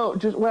exact note.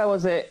 Just where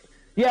was it?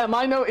 Yeah,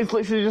 my note is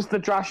literally just the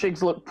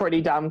Drashigs look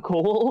pretty damn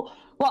cool.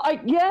 Like,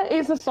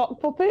 it's a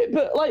sock puppet,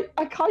 but like,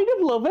 I kind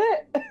of love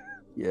it.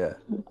 Yeah.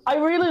 I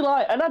really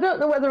like, and I don't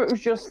know whether it was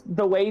just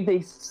the way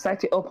they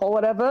set it up or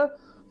whatever,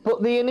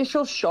 but the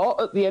initial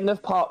shot at the end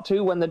of part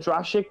 2 when the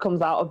Drashig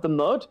comes out of the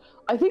mud,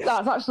 I think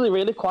that's actually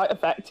really quite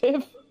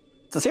effective.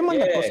 It's the same one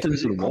that busted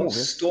it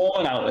comes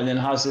storming out and then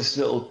has this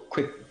little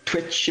quick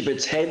twitch of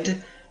its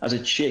head as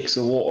it shakes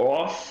the water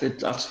off.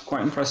 That's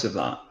quite impressive,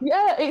 that.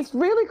 Yeah, it's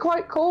really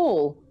quite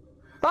cool.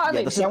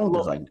 The sound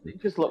design.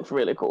 It just looks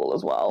really cool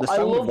as well.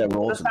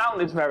 The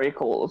sound is very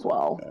cool as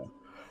well.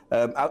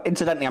 Yeah.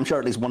 Incidentally, I'm sure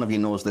at least one of you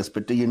knows this,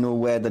 but do you know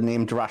where the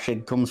name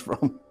Drashig comes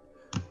from?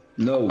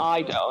 No.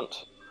 I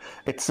don't.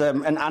 It's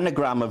an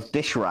anagram of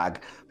dish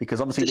rag, because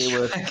obviously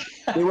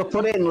they were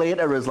put in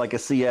later as like a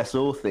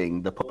CSO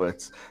thing, the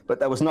puppets, but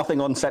there was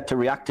nothing on set to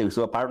react to,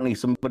 so apparently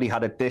somebody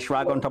had a dish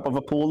rag on top of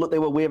a pole that they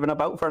were waving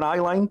about for an eye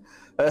line.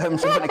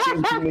 Somebody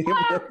came to name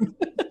them.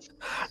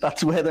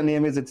 That's where the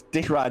name is. It's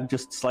dish rag,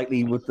 just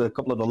slightly with a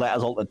couple of the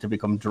letters altered to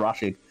become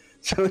Drashig.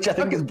 So, which I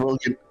think is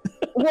brilliant.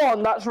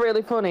 1, that's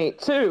really funny.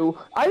 2,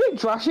 I think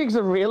Drashig's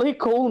a really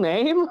cool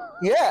name.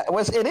 Yeah,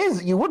 it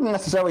is. You wouldn't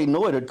necessarily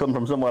know it had come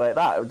from somewhere like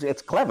that.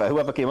 It's clever,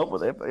 whoever came up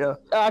with it, but yeah.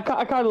 I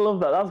kind of love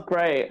that. That's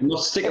great. I'm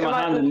not sticking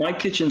my hand in my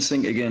kitchen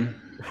sink again.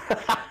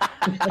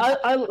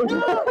 I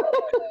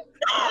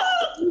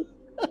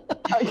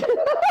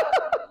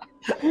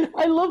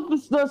love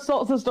the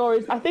sorts of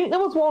stories. I think there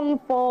was one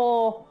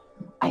for...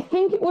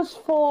 it was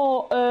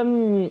for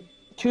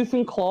Tooth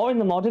and Claw in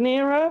the modern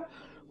era,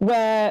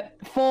 where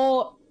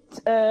for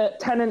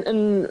Tennant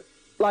and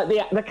like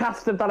the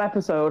cast of that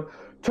episode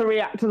to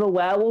react to the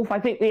werewolf,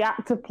 I think the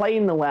actor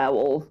playing the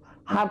werewolf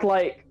had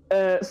like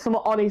something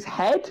on his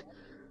head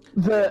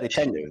that they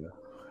tend to.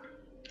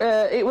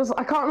 it was,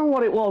 I can't remember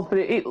what it was, but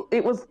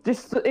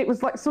it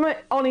was like something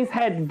on his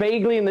head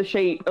vaguely in the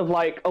shape of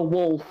like a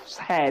wolf's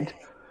head,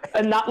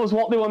 and that was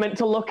what they were meant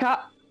to look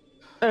at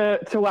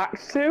to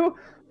act to,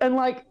 and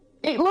like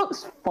it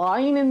looks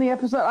fine in the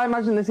episode. I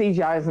imagine the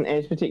CGI isn't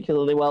aged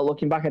particularly well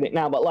looking back at it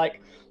now, but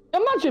like,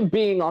 imagine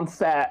being on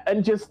set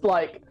and just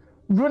like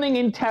running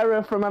in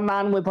terror from a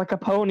man with like a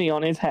pony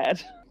on his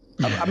head.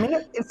 I mean,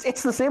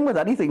 it's the same with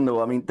anything,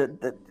 though. I mean,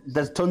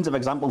 there's tons of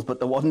examples, but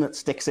the one that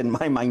sticks in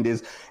my mind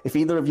is, if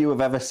either of you have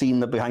ever seen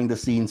the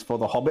behind-the-scenes for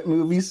the Hobbit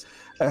movies,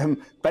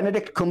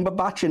 Benedict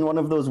Cumberbatch in one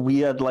of those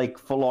weird, like,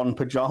 full-on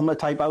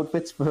pajama-type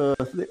outfits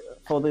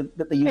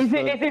that they use.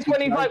 Is this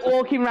when he's, like,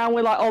 walking around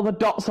with, like, all the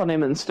dots on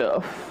him and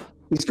stuff?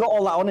 He's got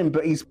all that on him,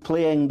 but he's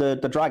playing the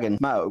dragon,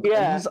 Mao.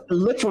 Yeah. He's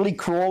literally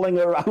crawling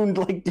around,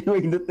 like,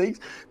 doing the things.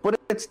 But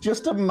it's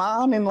just a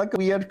man in, like, a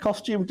weird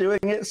costume doing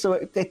it, so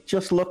it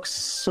just looks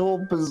so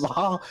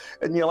bizarre.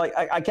 And you're like,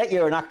 I get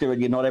you're an actor and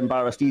you're not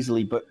embarrassed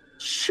easily, but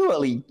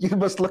surely you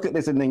must look at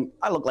this and think,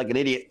 I look like an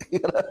idiot.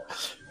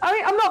 I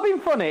mean, I'm not being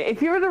funny.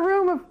 If you're in a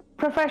room of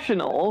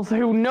professionals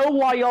who know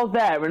why you're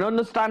there and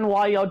understand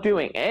why you're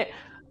doing it,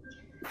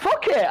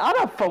 fuck it, I'd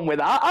have fun with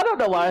that. I don't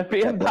know why I'd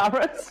be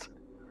embarrassed.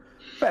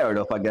 Fair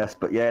enough, I guess,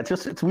 but yeah,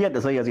 it's weird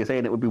to say, as you're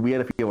saying. It would be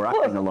weird if you were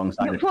acting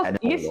alongside it.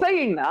 You're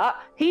saying that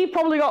he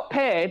probably got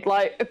paid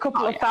like a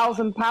couple of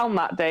 £1,000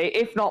 that day,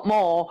 if not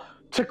more,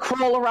 to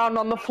crawl around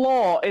on the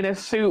floor in a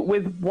suit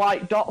with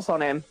white dots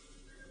on him.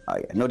 Oh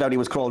yeah, no doubt he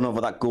was crawling over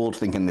that gold,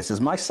 thinking, "This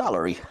is my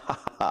salary."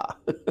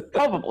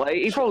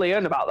 Probably, he probably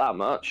earned about that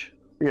much.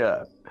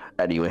 Yeah.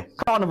 Anyway,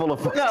 Carnival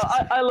of Monsters.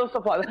 No, I love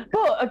stuff like that,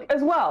 but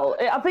as well,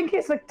 I think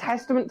it's a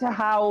testament to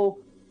how,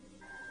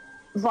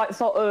 like,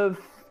 sort of.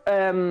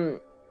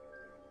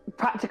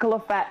 Practical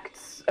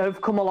effects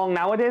have come along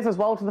nowadays as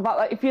well, to the fact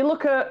that if you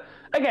look at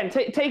again,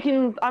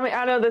 taking. I mean,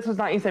 I know this was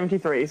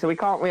 1973, so we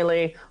can't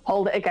really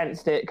hold it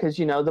against it because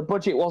the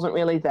budget wasn't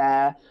really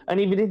there, and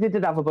even if they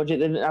did have a budget,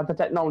 they didn't have the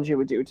technology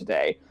we do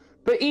today.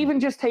 But even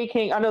just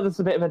taking, I know this is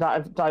a bit of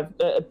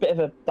a bit of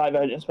a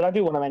divergence, but I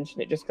do want to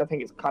mention it just because I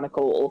think it's kind of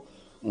cool.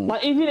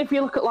 Like even if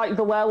you look at like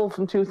the werewolf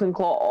from Tooth and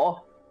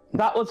Claw,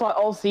 that was like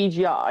all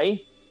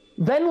CGI.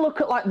 Then look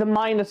at like the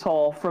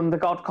Minotaur from the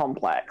God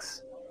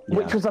Complex,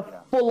 which was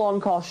a full-on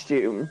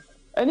costume.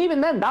 And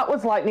even then, that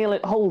was like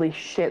holy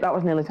shit, that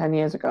was nearly 10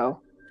 years ago.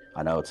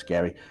 I know, it's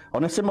scary.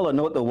 On a similar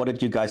note, though, what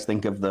did you guys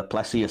think of the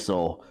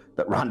plesiosaur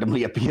that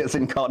randomly appears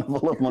in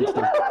Carnival of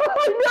Monsters?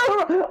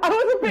 I know, I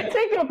was a bit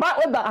taken aback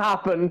when that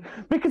happened,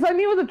 because I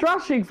knew the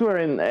Drashigs were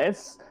in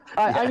this.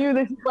 I knew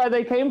this is where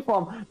they came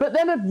from. But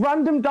then a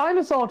random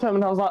dinosaur turned,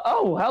 and I was like,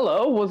 oh,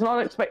 hello, was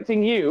not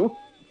expecting you.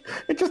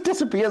 It just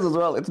disappears as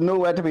well. It's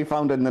nowhere to be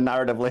found in the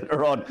narrative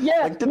later on.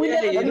 Yeah, you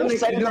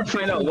don't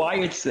find out why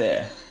it's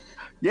there.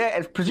 Yeah,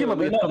 it's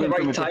presumably not the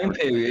right time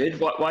period.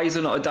 Why is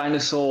there not a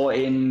dinosaur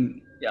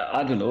in,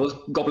 I don't know,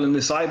 gobbling the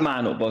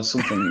Sideman up or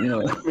something,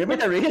 Maybe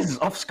there is,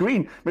 off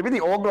screen. Maybe the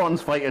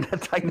Ogron's fighting a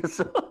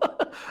dinosaur.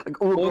 Like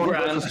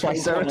Ogron versus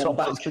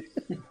Triceratops.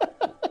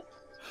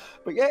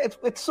 But yeah,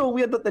 it's so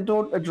weird that they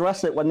don't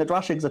address it when the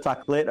Drashigs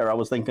attack later. I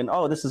was thinking,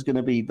 oh, this is going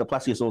to be, the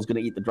plesiosaur's going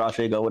to eat the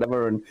Drashig or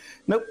whatever, and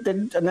nope,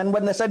 didn't. And then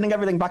when they're sending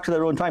everything back to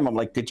their own time, I'm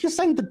like, did you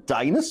send the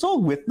dinosaur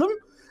with them?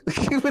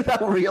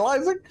 Without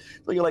realizing?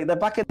 So you're like, they're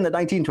back in the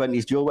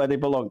 1920s, Joe, where they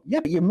belong. Yeah,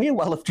 but you may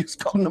well have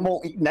just gotten them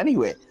all eaten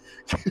anyway.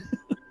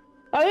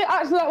 I think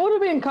actually that would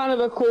have been kind of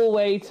a cool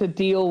way to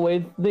deal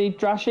with the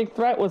Drashig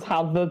threat, was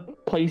have the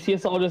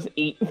plesiosaur just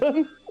eat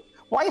them.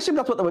 Well, I assume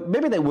that's what they were.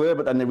 Maybe they were,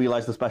 but then they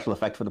realized the special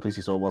effect for the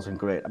plesiosaur wasn't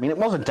great. I mean, it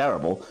wasn't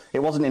terrible. It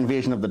wasn't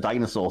Invasion of the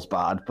Dinosaurs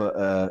bad, but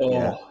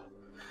yeah.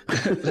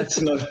 Let's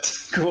not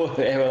go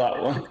there with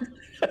that one.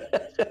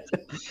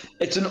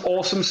 It's an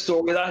awesome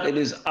story, that. It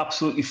is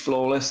absolutely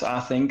flawless, I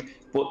think.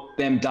 But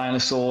them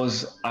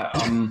dinosaurs,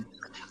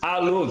 I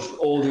love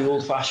all the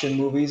old-fashioned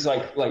movies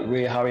like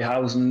Ray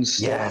Harryhausen's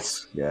stuff.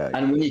 Yes, yeah.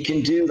 And when you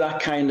can do that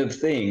kind of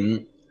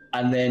thing,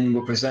 and then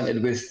we're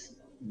presented with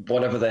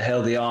whatever the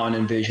hell they are in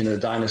Invasion of the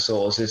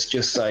Dinosaurs, it's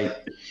just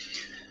like,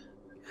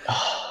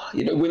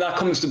 when that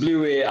comes to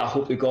Blu-ray, I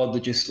hope to God they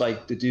just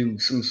like to do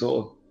some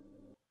sort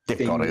of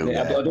thing.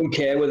 I don't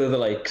care whether they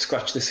like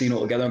scratch the scene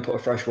altogether and put a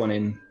fresh one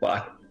in,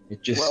 but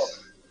it just.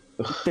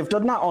 Well, they've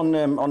done that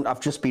on.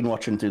 I've just been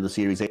watching through the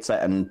Series 8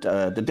 set, and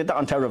they did that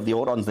on Terror of the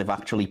Autons. They've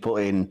actually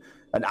put in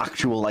an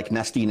actual like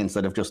Nestine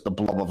instead of just the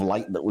blob of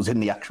light that was in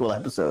the actual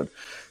episode.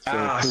 So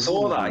I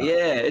saw that.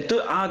 Yeah,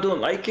 I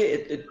don't like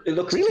it. It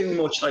looks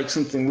too much like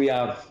something we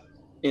have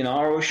in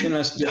our ocean.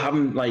 As they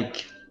haven't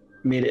like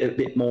made it a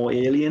bit more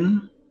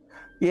alien.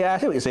 Yeah, I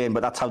see what you're saying,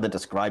 but that's how they're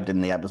described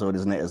in the episode,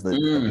 isn't it? As the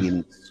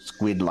being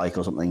squid-like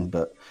or something.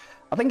 But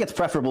I think it's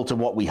preferable to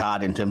what we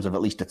had in terms of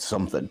at least it's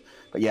something.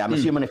 But yeah, I'm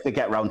assuming if they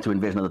get round to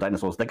Invasion of the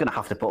Dinosaurs, they're going to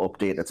have to put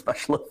updated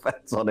special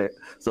effects on it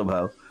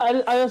somehow.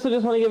 I also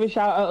just want to give a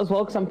shout out as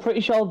well, because I'm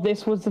pretty sure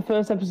this was the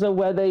first episode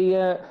where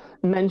they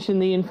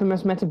mentioned the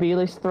infamous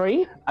Metabilis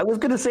 3. I was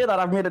going to say that.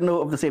 I've made a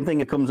note of the same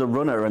thing. It comes a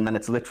runner, and then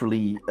it's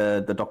literally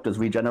the Doctor's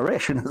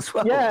regeneration as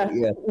well. Yeah,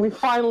 we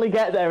finally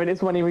get there, and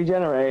it's when he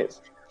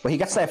regenerates. Well, he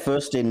gets there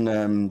first in...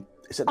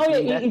 is it the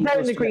Green Death? He's there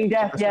in the Green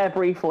Death, yeah,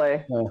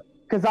 briefly.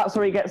 Because that's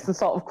where he gets the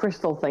sort of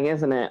crystal thing,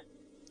 isn't it?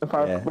 If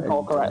I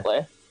recall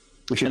correctly.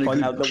 We should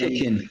point out that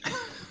chicken.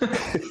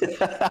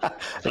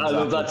 I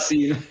love that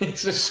scene.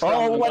 It's just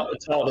scrambling out the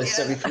TARDIS,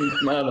 everything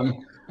from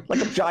Adam.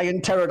 Like a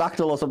giant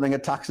pterodactyl or something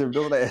attacks him,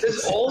 doesn't it?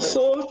 There's all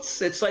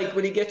sorts. It's like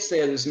when he gets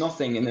there, there's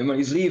nothing, and then when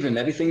he's leaving,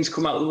 everything's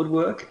come out of the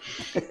woodwork.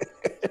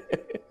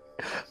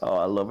 Oh,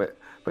 I love it.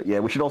 But yeah,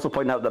 we should also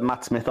point out that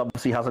Matt Smith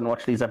obviously hasn't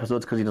watched these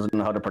episodes because he doesn't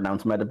know how to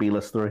pronounce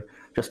Metabilis 3.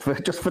 Just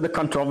for the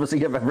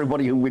controversy of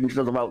everybody who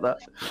whinges about that.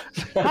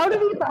 How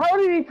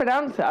did he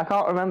pronounce it? I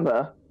can't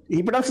remember.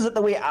 He pronounces it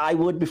the way I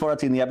would before I'd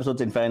seen the episodes,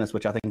 in fairness,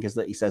 which I think is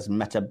that he says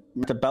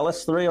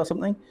Metabilis 3 or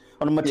something.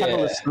 Or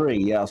Metabilis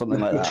 3, or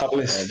something like that.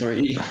 Metabilis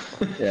 3.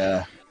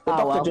 Yeah. The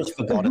Doctor just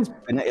forgot.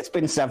 It's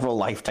been several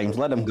lifetimes.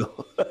 Let him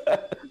go.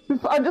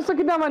 I'm just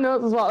looking down my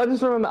notes as well. I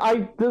just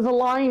remember, there's a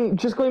line,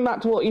 just going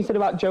back to what you said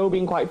about Joe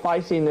being quite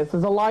feisty in this,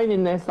 there's a line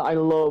in this that I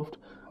loved,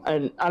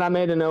 and I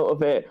made a note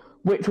of it,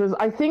 which was,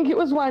 I think it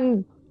was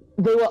when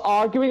they were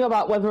arguing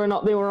about whether or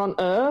not they were on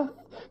Earth,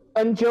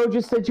 and Joe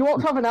just said, "You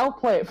ought to have an L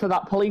plate for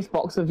that police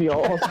box of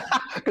yours."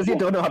 Because you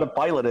don't know how to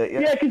pilot it.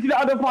 Yeah, because you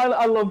don't know how to pilot.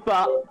 I love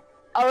that.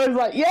 I was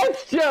like,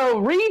 yes, Joe,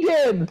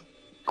 read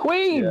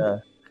Queen. Yeah.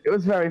 It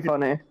was very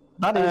funny.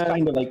 That is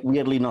kind of like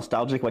weirdly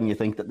nostalgic when you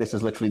think that this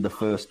is literally the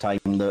first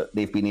time that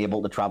they've been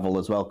able to travel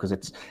as well, because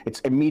it's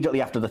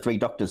immediately after the Three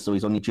Doctors, so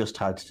he's only just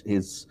had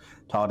his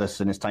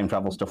TARDIS and his time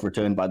travel stuff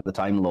returned by the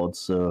Time Lords.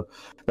 So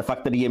the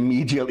fact that he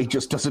immediately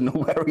just doesn't know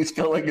where he's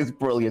going is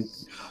brilliant.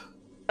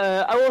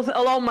 I was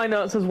along my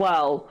notes as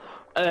well,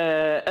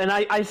 and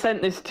I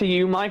sent this to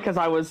you, Mike, because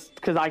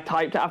I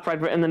typed it after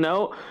I'd written the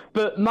note.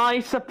 But my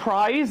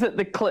surprise at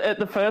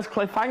the first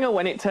cliffhanger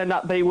when it turned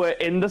out they were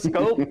in the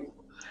scope.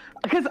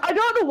 because I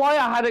don't know why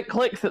I hadn't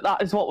clicked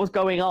that is what was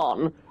going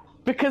on,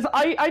 because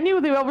I knew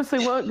they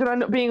obviously weren't going to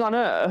end up being on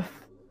Earth,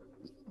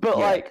 but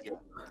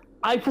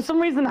I for some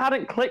reason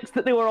hadn't clicked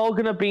that they were all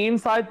going to be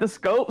inside the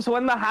scope. So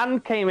when the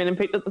hand came in and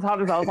picked up the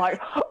TARDIS, I was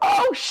like,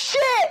 "Oh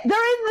shit, they're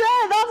in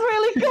there! That's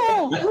really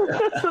cool."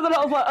 So then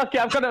I was like, "Okay,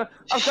 I've got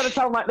to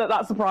tell Mike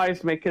that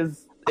surprised me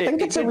because I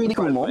think it's a really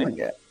cool moment.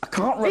 Yeah. I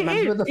can't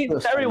remember the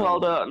first. It's very well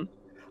done.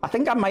 I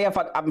think I may have.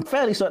 I'm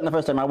fairly certain the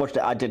first time I watched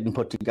it, I didn't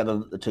put together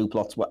that the two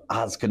plots were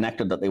as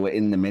connected, that they were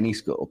in the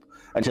miniscope,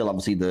 until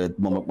obviously the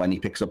moment when he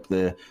picks up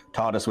the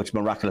TARDIS, which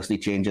miraculously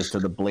changes to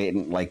the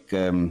blatant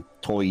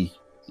toy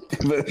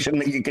version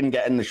that you can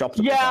get in the shops.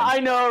 Yeah, I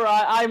know,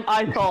 right?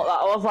 I thought that.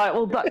 I was like,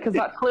 well, because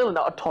that's clearly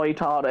not a toy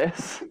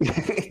TARDIS.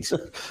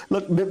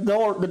 Look,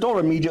 the door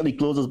immediately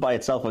closes by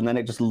itself, and then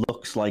it just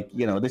looks like,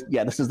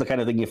 this is the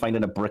kind of thing you find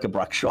in a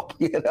bric-a-brac shop,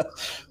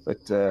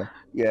 But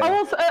yeah. I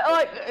also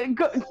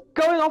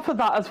going off of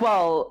that as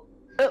well.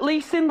 At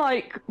least in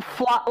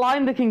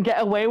Flatline, they can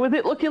get away with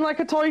it looking like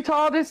a toy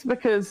TARDIS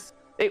because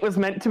it was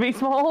meant to be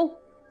small.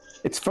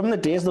 It's from the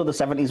days, though, the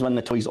 70s, when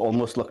the toys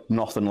almost looked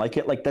nothing like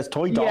it. Like, there's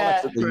toy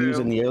Daleks that they use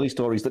in the early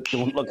stories that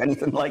don't look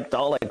anything like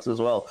Daleks as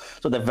well.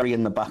 So they're very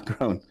in the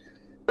background.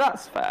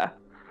 That's fair.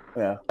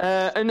 Yeah.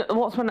 And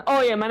what's my...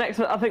 Oh, yeah, my next...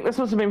 I think this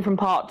must have been from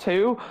part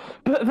 2.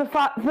 But the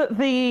fact that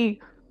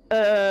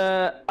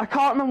I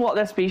can't remember what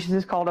their species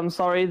is called, I'm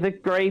sorry. The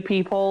grey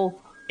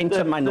people...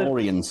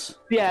 Interminorians.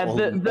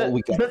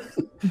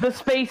 The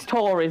space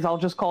Tories, I'll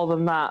just call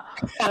them that.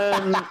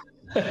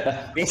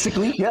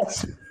 Basically,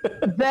 yes.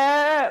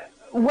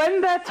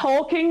 When they're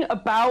talking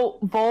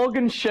about Vorg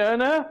and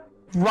Schörner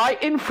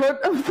right in front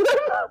of them,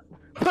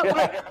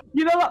 but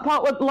you know that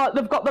part where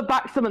they've got the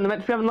backs to them and they're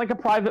meant to be having a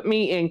private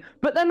meeting,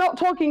 but they're not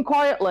talking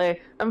quietly,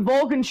 and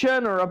Vorg and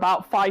Schörner are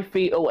about 5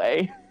 feet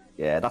away.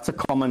 Yeah, that's a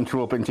common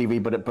trope in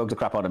TV, but it bugs the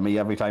crap out of me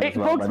every time. It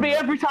bugs me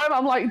every time.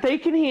 I'm like, they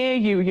can hear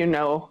you, Yeah,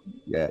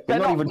 you're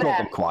not even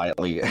talking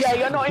quietly. Yeah,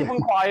 you're not even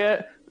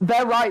quiet.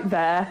 They're right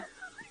there.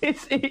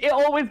 It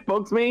always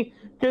bugs me.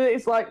 Because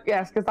it's like,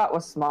 yes, because that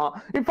was smart.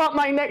 In fact,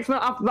 my next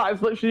note after that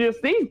is literally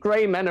just, these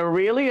grey men are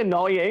really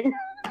annoying.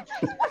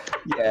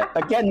 Yeah,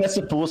 again, they're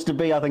supposed to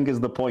be, I think, is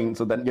the point.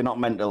 So then you're not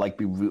meant to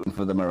be rooting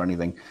for them or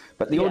anything.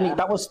 But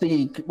that was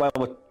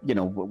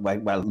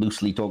we're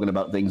loosely talking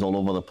about things all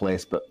over the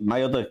place. But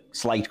my other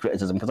slight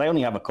criticism, because I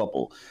only have a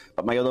couple,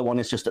 but my other one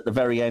is just at the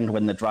very end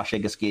when the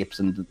Drashig escapes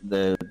and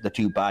the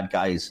two bad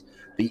guys,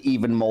 the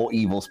even more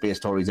evil space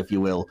Tories, if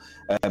you will,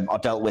 are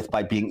dealt with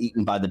by being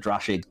eaten by the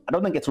Drashig. I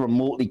don't think it's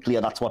remotely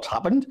clear that's what's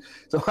happened.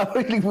 So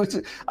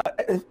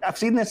I've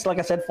seen this, like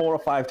I said, 4 or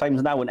 5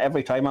 times now, and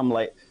every time I'm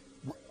like,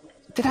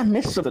 did I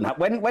miss something?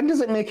 When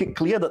does it make it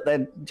clear that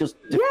they're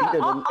just defeated?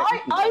 Yeah,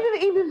 I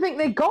didn't even think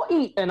they got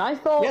eaten. I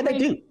thought they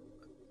do.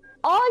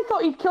 I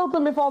thought he'd killed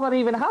them before that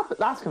even happened.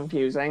 That's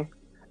confusing.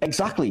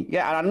 Exactly.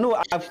 Yeah, and I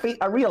know.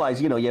 I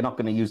realize, you're not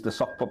going to use the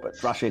sock puppet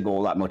Drashig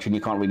all that much, and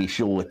you can't really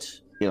show it,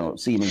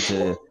 seeming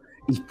to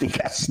eat the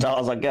guest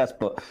stars, I guess.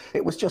 But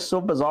it was just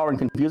so bizarre and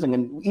confusing.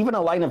 And even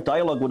a line of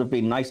dialogue would have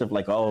been nice of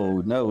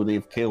oh no,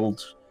 they've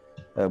killed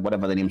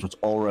whatever their names was,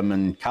 Orem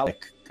and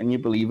Calic. Can you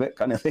believe it,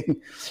 kind of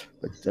thing?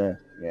 But yeah.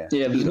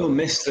 Yeah, there's no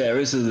mist there,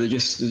 is there? They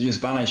just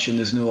vanish, and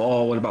there's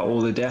no, what about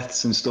all the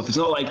deaths and stuff? It's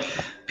not like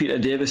Peter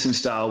Davison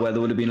style where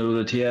there would have been a load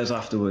of tears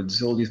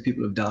afterwards. All these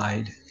people have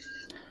died.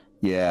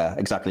 Yeah,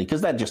 exactly.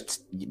 Because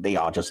they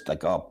are just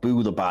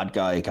boo the bad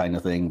guy kind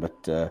of thing.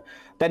 But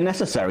they're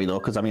necessary, though,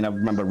 because, I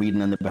remember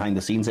reading in the behind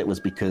the scenes, it was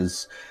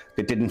because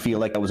they didn't feel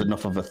like there was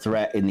enough of a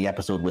threat in the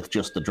episode with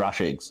just the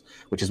Drashigs,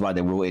 which is why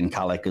they wrote in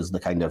Calic as the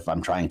kind of,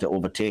 I'm trying to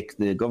overtake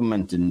the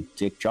government and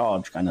take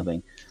charge kind of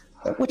thing.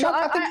 Which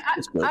I think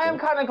is good. I am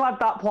kind of glad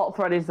that plot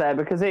thread is there,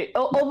 because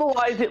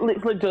otherwise it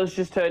literally does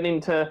just turn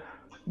into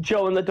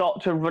Joe and the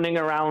Doctor running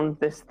around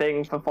this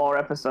thing for 4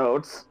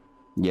 episodes.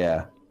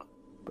 Yeah.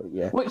 But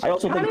yeah, which I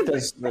also think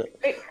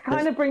it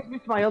kind of brings me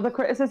to my other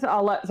criticism.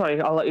 I'll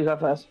let you go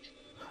first.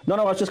 No,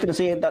 I was just going to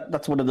say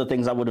that's one of the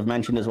things I would have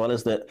mentioned as well,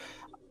 is that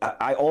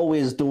I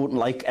always don't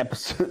like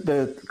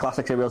the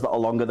classic serials that are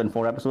longer than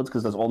 4 episodes,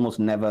 because there's almost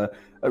never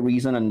a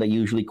reason, and they're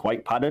usually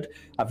quite padded.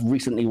 I've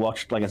recently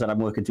watched, like I said, I'm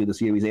working through the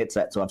Series 8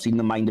 set, so I've seen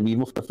The Mind of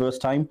Evil for the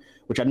first time,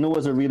 which I know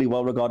is a really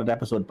well-regarded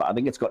episode, but I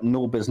think it's got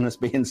no business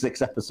being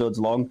 6 episodes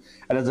long,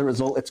 and as a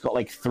result, it's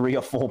got 3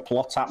 or 4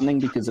 plots happening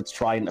because it's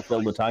trying to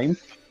fill the time.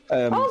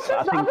 I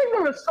think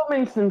there are some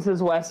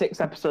instances where 6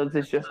 episodes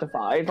is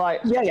justified. I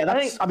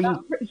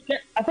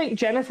think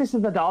Genesis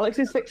of the Daleks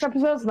is 6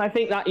 episodes, and I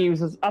think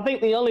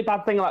the only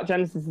bad thing about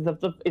Genesis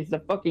is the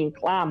fucking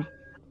clam.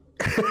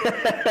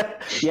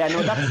 Yeah, no,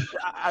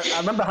 I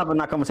remember having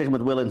that conversation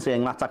with Will and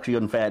saying that's actually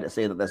unfair to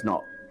say that there's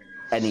not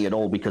any at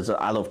all, because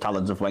I love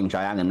Talons of Weng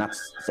Chiang, and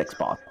that's 6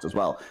 parts as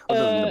well.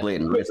 Other than the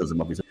blatant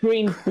racism, obviously.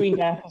 Green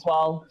Death as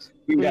well.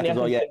 Green Death as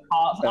well, yeah.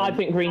 I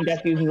think Green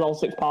Death uses all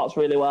 6 parts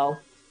really well.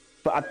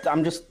 But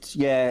I'm just,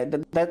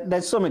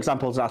 there's some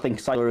examples. I think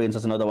Silurians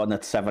is another one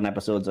that's 7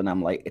 episodes, and I'm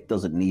like, it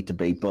doesn't need to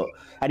be. But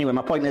anyway,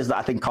 my point is that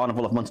I think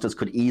Carnival of Monsters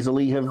could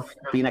easily have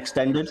been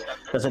extended.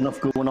 There's enough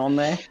going on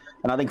there.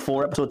 And I think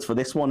 4 episodes for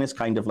this one is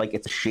kind of like,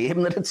 it's a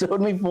shame that it's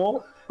only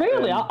 4.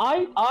 Really?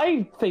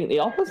 I think the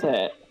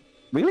opposite.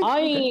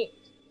 Really?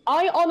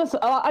 I honestly,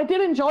 I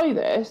did enjoy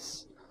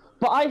this,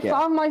 but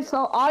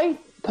I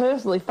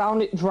personally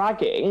found it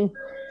dragging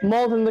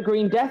more than The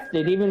Green Death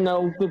did, even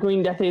though The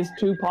Green Death is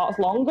 2 parts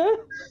longer.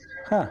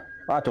 Huh.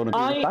 I don't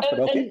agree with that, but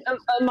okay.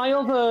 And my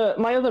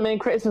other main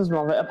criticism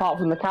of it, apart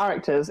from the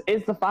characters,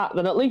 is the fact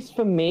that, at least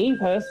for me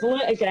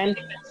personally, again,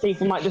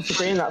 people might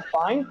disagree and that's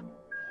fine,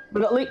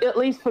 but at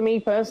least for me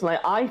personally,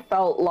 I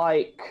felt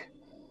like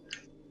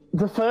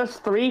the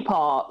first 3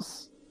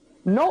 parts,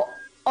 not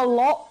a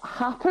lot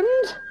happened.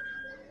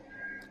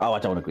 Oh, I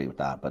don't agree with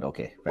that, but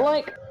okay.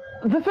 Like,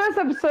 the first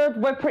episode,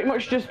 we're pretty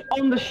much just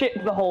on the ship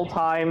the whole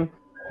time.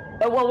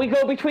 Well, we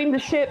go between the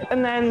ship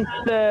and then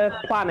the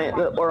planet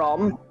that we're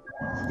on.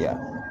 Yeah.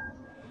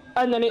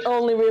 And then it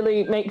only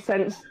really makes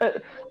sense.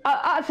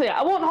 Actually,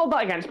 I won't hold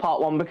that against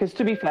part 1, because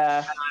to be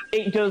fair,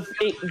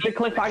 the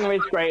cliffhanger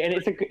is great, and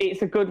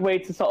it's a good way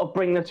to sort of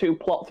bring the 2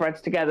 plot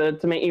threads together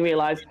to make you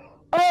realise,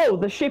 oh,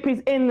 the ship is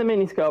in the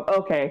miniscope.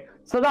 Okay,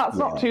 so that's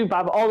not too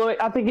bad. Although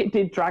I think it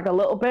did drag a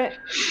little bit.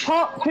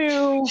 Part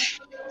two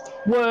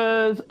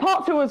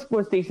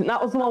was decent.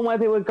 That was the one where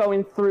they were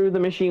going through the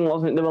machine,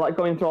 wasn't it? They were like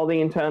going through all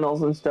the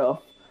internals and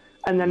stuff.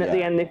 And then at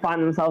the end, they find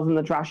themselves in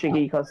the Drashig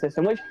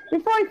ecosystem. Which,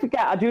 before I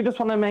forget, I do just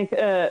want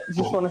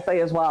to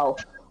say as well,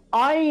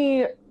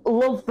 I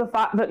love the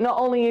fact that not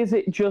only is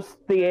it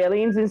just the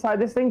aliens inside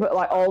this thing, but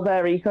like all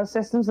their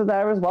ecosystems are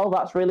there as well.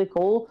 That's really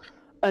cool.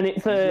 And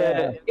it's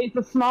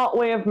a smart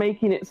way of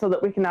making it so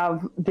that we can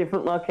have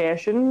different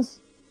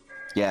locations.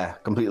 Yeah,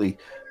 completely.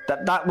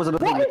 That was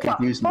another thing that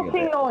confused me. What is that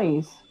fucking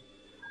noise?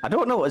 I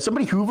don't know. Is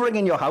somebody hoovering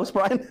in your house,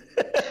 Brian?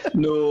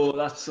 No,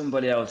 that's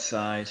somebody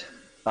outside.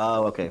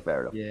 Oh, okay,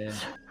 fair enough. Yeah.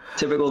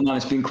 Typical man.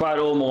 It's been quiet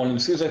all morning.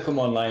 As soon as I come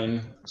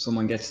online,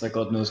 someone gets like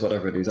God knows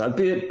whatever it is. I'd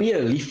be a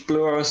leaf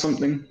blower or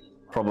something.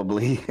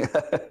 Probably.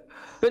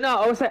 But no,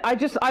 I would say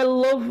I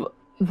love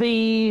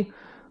the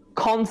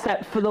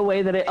concept for the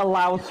way that it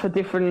allows for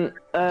different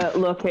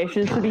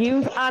locations to be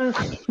used, and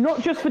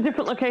not just for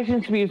different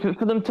locations to be used, but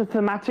for them to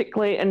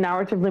thematically and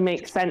narratively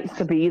make sense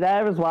to be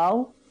there as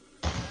well.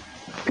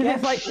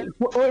 Because it's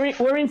like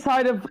we're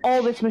inside of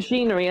all this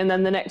machinery, and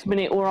then the next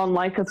minute we're on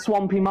like a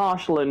swampy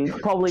marshland,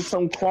 probably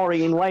some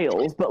quarry in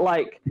Wales. But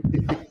like,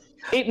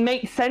 it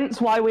makes sense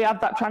why we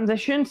have that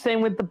transition. Same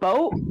with the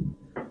boat.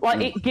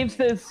 Like it gives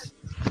us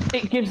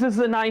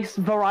a nice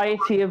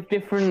variety of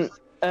different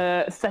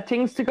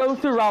settings to go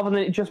through, rather than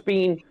it just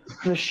being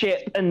the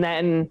ship and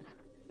then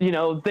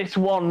this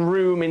one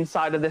room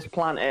inside of this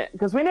planet.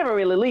 Because we never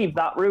really leave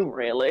that room,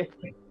 really.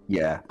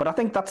 Yeah, but I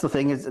think that's the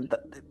thing, is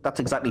that's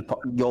exactly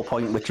your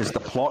point, which is the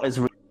plot is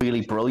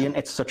really brilliant.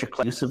 It's such a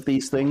clever use of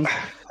these things.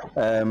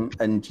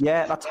 And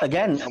yeah, that's,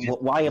 again,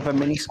 why has a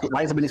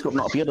miniscope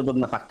not appeared, other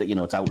than the fact that,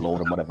 it's outlawed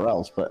and whatever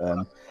else. But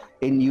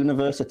in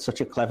universe, it's such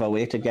a clever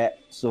way to get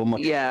so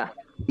much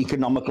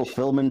economical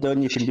filming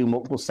done. You can do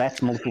multiple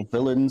sets, multiple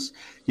villains.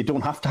 You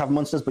don't have to have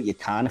monsters, but you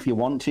can if you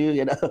want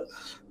to,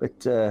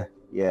 But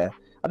yeah.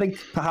 I think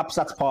perhaps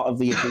that's part of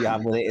the issue you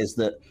have with it, is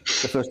that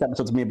the first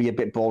episode's maybe a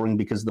bit boring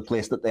because the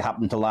place that they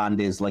happen to land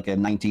is like a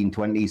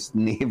 1920s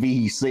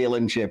Navy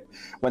sailing ship,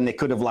 when they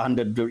could have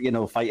landed,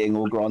 fighting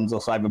Ogrons or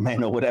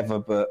Cybermen or whatever,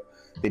 but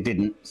they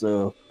didn't.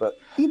 So, but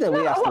either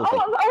way, I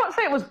wouldn't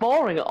say it was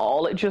boring at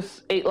all. It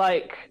just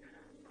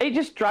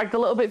dragged a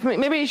little bit for me.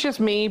 Maybe it's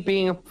just me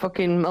being a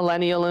fucking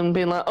millennial and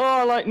being like, oh,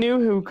 I like New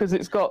Who because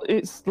it's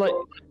like,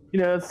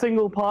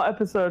 single part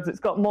episodes. It's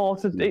got more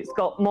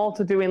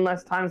to do in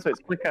less time, so it's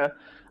quicker.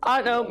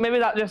 I don't know. Maybe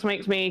that just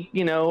makes me,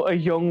 a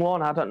young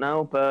one. I don't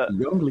know, but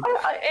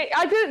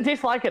I didn't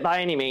dislike it by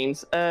any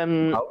means.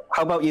 How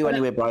about you,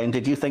 anyway, Brian?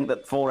 Did you think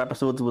that 4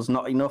 episodes was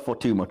not enough or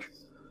too much?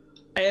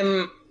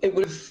 It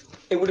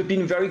would have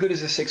been very good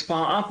as a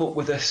 6-parter, but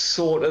with a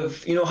sort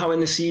of, how in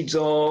the Seeds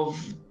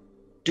of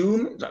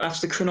Doom,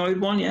 that's the Crinoid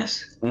one,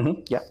 yes?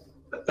 Mm-hmm. Yeah.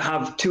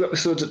 Have 2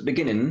 episodes at the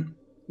beginning,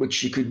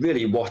 which you could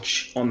really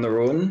watch on their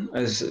own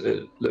as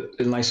a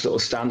nice little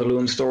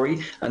standalone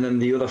story. And then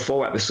the other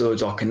 4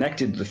 episodes are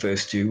connected to the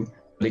first 2,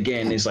 but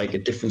again, is like a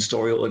different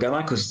story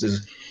altogether, because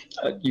there's,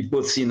 you've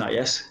both seen that,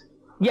 yes?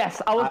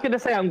 Yes, I was going to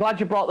say, I'm glad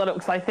you brought that up,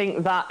 because I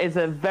think that is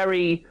a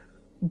very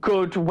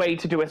good way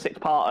to do a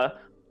 6-parter.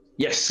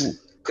 Yes,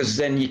 because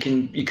then you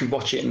could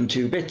watch it in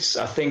 2 bits.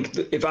 I think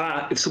that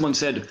if someone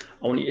said,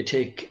 I want you to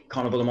take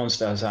Carnival of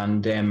Monsters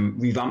and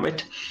revamp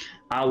it,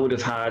 I would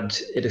have had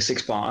it a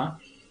 6-parter.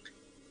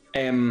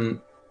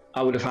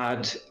 I would have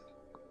had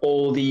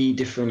all the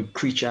different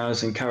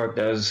creatures and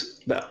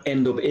characters that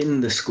end up in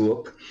the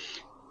scope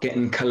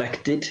getting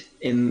collected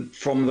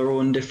from their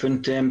own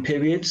different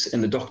periods,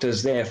 and the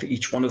Doctor's there for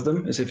each one of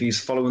them, as if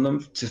he's following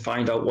them to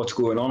find out what's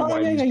going on,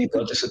 why these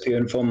people are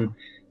disappearing from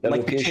their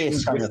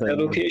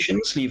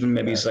locations, leaving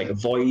maybe it's like a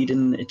void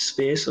in its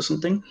space or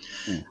something.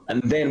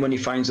 And then when he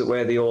finds out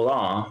where they all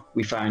are,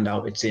 we find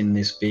out it's in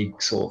this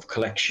big sort of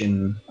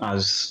collection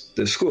as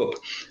the scope.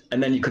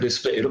 And then you could have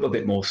split it up a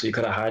bit more, so you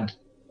could have had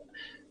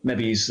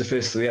maybe the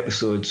first 2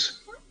 episodes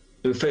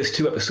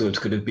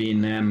could have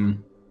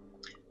been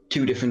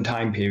two different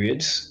time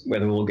periods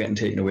where they're all getting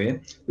taken away.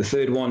 The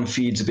third one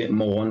feeds a bit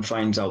more and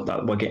finds out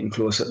that we're getting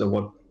closer to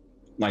what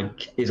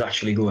is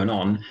actually going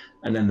on,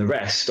 and then the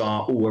rest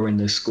are, oh, we're in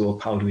the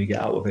scope, how do we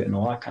get out of it, and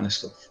all that kind of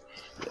stuff.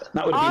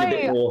 That would have been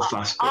a bit more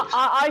fast-paced.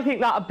 I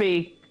think that'd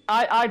be...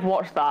 I'd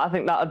watch that. I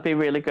think that'd be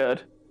really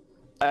good.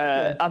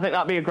 I think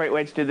that'd be a great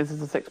way to do this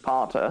as a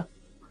six-parter.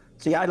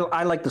 See,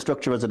 I like the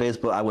structure as it is,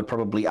 but I would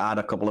probably add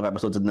a couple of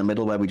episodes in the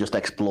middle where we just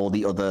explore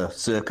the other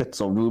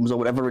circuits or rooms or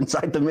whatever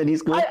inside the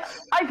miniscope.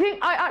 I think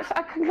I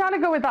can kind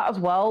of go with that as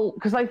well,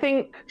 because I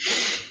think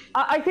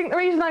the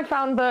reason I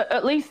found that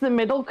at least the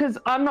middle, because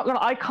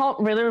I can't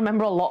really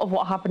remember a lot of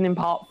what happened in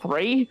part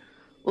 3.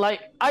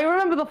 Like, I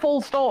remember the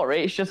full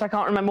story, it's just I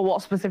can't remember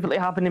what specifically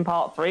happened in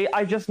part 3.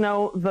 I just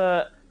know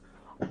that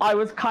I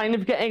was kind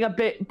of getting a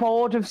bit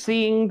bored of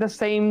seeing the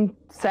same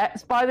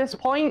sets by this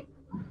point.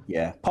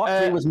 Yeah,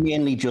 part 3 was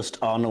mainly just,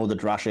 oh no, the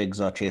Drashigs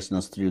are chasing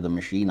us through the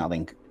machine, I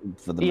think,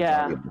 for the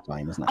majority of the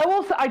time, isn't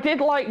it? I did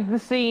like the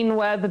scene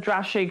where the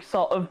Drashigs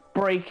sort of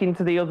break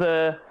into the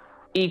other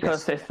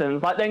ecosystems.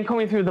 Yes. Like, then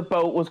coming through the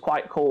boat was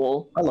quite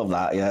cool. I love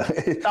that, yeah.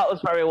 That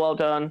was very well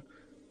done.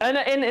 And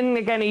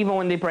again, even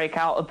when they break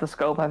out of the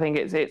scope, I think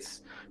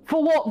it's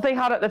for what they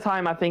had at the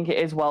time, I think it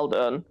is well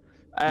done.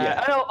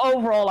 And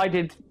overall, I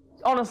did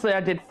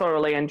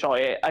thoroughly enjoy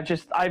it.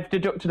 I've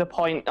deducted a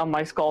point on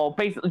my score,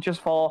 basically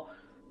just for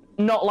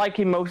not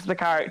liking most of the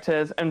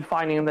characters and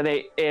finding that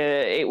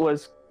it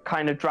was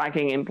kind of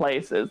dragging in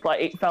places.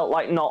 Like, it felt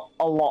like not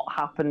a lot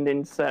happened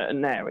in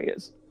certain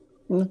areas.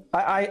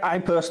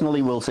 I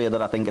personally will say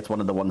that I think it's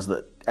one of the ones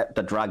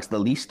that drags the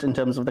least in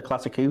terms of the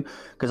classic Who,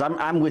 because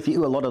I'm with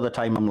you a lot of the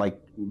time. I'm like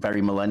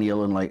very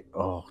millennial and like,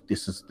 oh,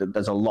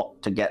 there's a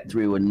lot to get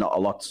through and not a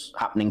lot's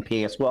happening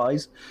pace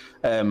wise.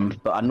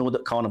 But I know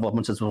that Carnival of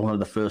Monsters was one of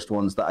the first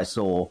ones that I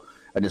saw,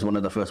 and is one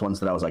of the first ones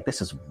that I was like,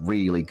 this is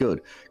really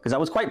good, because I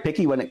was quite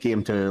picky when it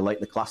came to like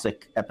the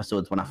classic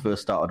episodes when I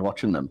first started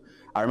watching them.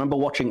 I remember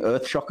watching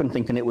Earthshock and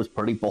thinking it was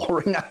pretty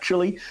boring,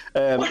 actually,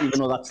 even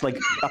though that's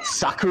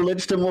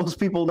sacrilege to most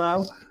people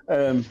now.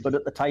 But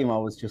at the time, I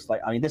was just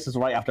like, I mean, this is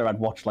right after I'd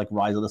watched like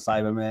Rise of the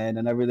Cybermen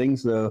and everything,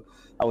 so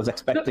I was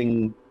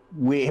expecting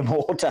way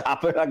more to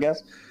happen, I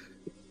guess.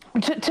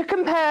 To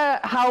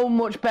compare how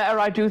much better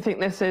I do think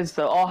this is,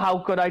 though, or how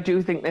good I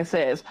do think this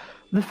is,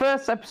 the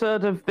first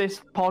episode of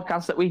this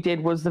podcast that we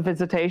did was The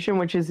Visitation,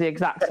 which is the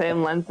exact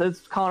same length as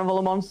Carnival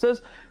of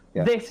Monsters.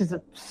 Yeah. This is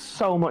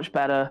so much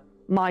better.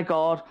 My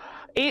God.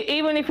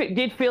 Even if it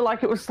did feel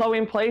like it was slow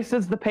in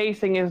places, the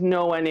pacing is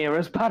nowhere near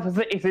as bad as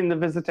it is in The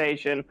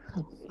Visitation.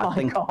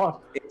 My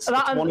God.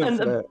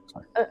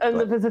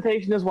 The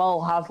Visitation as well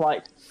has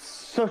like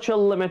such a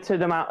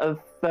limited amount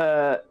of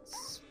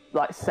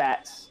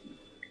sets.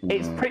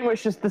 It's pretty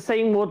much just the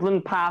same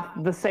woodland path,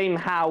 the same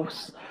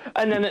house,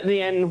 and then at the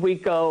end we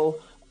go...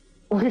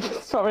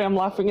 Sorry, I'm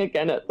laughing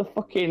again at the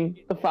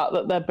fact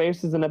that their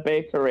base is in a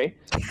bakery.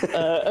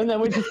 And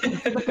then we just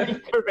get to the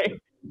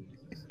bakery.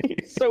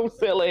 It's so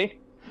silly.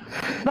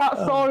 That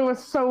story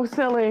was so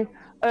silly.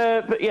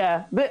 But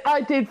yeah,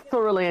 I did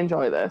thoroughly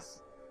enjoy this.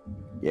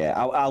 Yeah,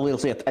 I will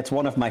say it's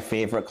one of my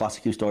favourite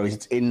Classic Who stories.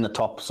 It's in the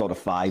top sort of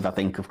 5, I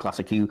think, of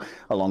Classic Who,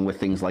 along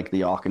with things like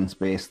The Ark in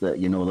Space that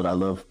you know that I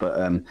love.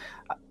 But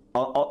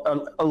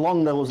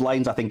along those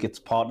lines, I think it's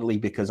partly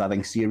because I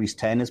think Series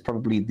 10 is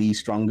probably the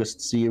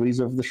strongest series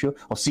of the show,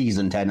 or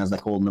Season 10 as they're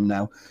calling them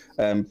now,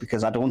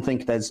 because I don't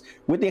think there's,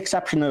 with the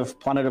exception of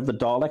Planet of the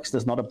Daleks,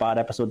 there's not a bad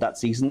episode that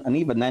season, and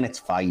even then it's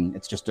fine.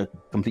 It's just a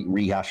complete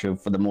rehash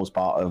of, for the most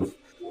part, of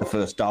the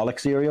first Dalek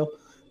serial.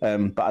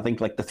 But I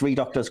think like the Three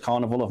Doctors,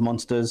 Carnival of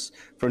Monsters,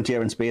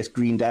 Frontier in Space,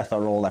 Green Death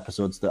are all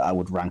episodes that I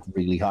would rank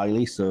really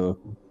highly. So,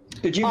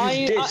 did you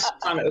just diss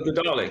Planet of the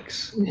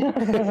Daleks?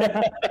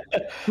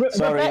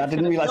 Sorry, I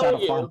didn't realise I had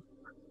a fan.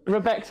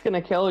 Rebecca's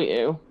gonna kill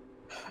you.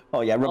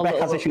 Oh yeah, Rebecca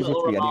has issues with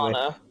me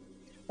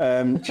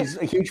anyway. She's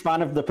a huge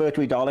fan of the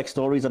Pertwee Dalek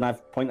stories, and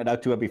I've pointed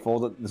out to her before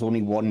that there's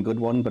only one good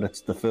one, but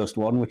it's the first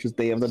one, which is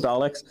Day of the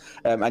Daleks,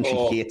 and she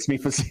hates me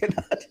for saying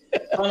that.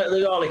 Planet of the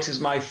Daleks is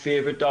my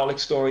favourite Dalek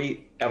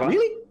story ever.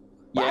 Really?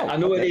 Yeah, wow, I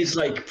know it is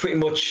like pretty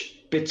much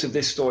bits of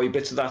this story,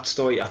 bits of that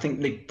story. I think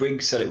Nick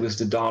Briggs said it was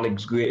the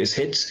Daleks' greatest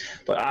hits,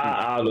 but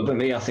I love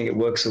it. I think it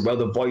works so well.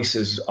 The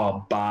voices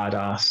are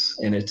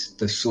badass in it.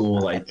 They're so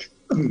like,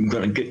 I'm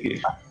gonna get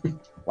you.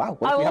 Wow,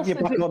 well, if we have you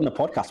back on the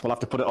podcast, we'll have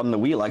to put it on the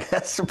wheel, I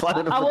guess.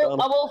 I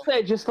will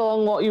say, just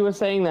along what you were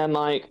saying then,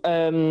 Mike,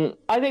 I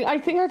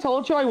think I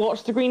told you I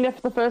watched The Green Death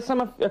for the first time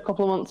a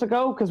couple of months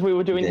ago, because we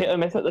were doing Hit or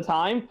Miss at the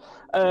time,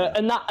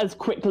 and that has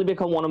quickly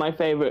become one of my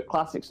favourite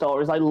classic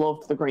stories. I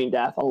loved The Green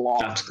Death a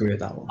lot. That's great,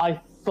 that one. I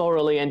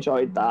thoroughly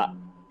enjoyed that.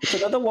 It's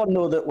another one,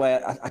 though, that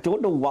where I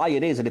don't know why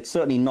it is, and it's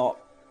certainly not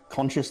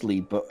consciously,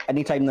 but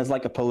anytime there's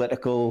like a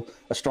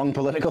strong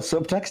political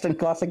subtext in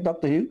classic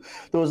Doctor Who,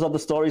 those are the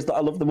stories that I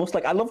love the most.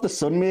 Like, I love the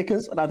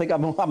Sunmakers, and I think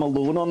I'm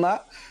alone on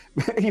that,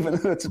 even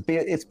though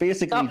it's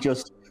basically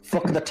just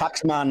fuck the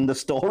taxman, the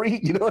story.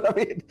 You know what I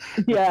mean?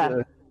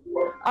 Yeah.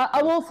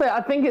 I will say,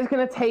 I think it's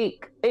going to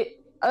take it.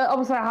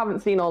 Obviously, I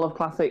haven't seen all of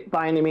classic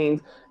by any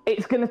means.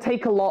 It's going to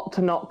take a lot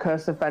to knock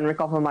Curse of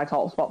Fenric off of my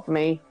top spot for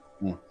me.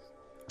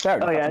 Fair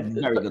enough. That's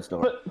a very good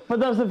story. But for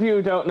those of you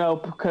who don't know,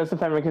 Curse of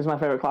Fenric is my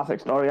favourite classic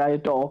story. I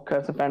adore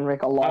Curse of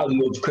Fenric a lot. I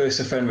love Curse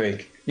of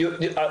Fenric.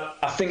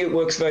 I think it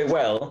works very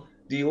well.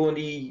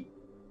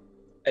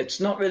 It's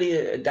not really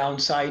a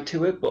downside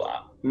to it,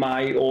 but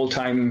my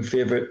all-time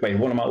favourite,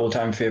 one of my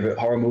all-time favourite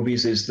horror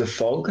movies is The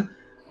Fog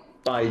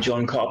by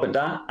John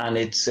Carpenter, and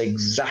it's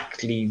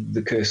exactly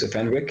the Curse of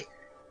Fenric.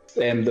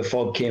 The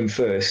Fog came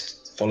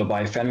first, followed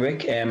by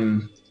Fenric.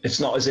 It's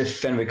not as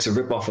if Fenric's a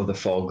rip-off of The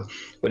Fog,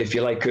 but if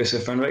you like Curse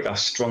of Fenric, I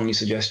strongly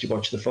suggest you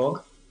watch The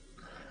Fog.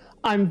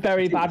 I'm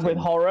very bad with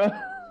horror.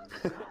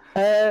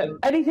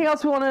 Anything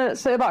else we want to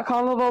say about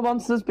Carnival of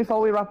Monsters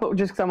before we wrap up?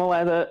 Just because I'm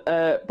aware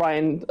that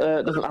Brian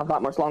doesn't have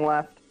that much long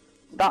left.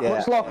 That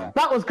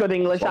was good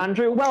English,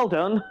 Andrew. Well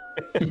done.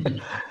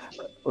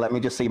 Let me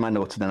just see my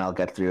notes and then I'll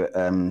get through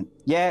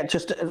it.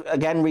 Just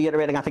again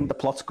reiterating, I think the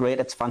plot's great.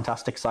 It's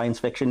fantastic science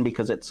fiction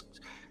because it's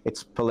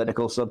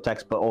political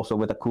subtext, but also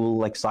with a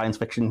cool science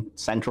fiction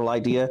central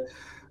idea.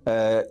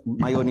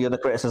 My only other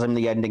criticism,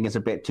 the ending is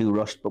a bit too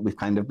rushed, but we've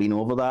kind of been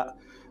over that.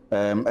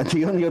 And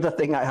the only other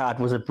thing I had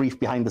was a brief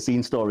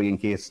behind-the-scenes story in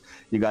case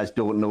you guys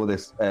don't know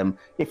this.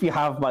 If you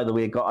have, by the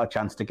way, got a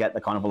chance to get the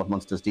Carnival of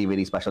Monsters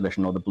DVD Special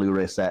Edition or the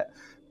Blu-ray set,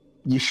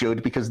 you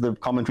should, because the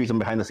commentaries and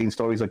behind-the-scenes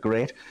stories are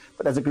great.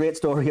 But there's a great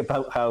story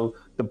about how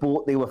the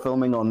boat they were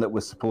filming on that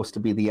was supposed to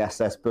be the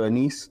SS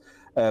Bernice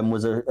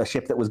was a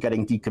ship that was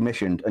getting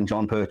decommissioned, and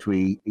John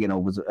Pertwee,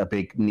 was a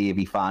big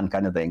Navy fan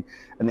kind of thing.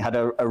 And they had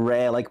a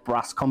rare,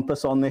 brass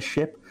compass on this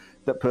ship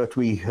that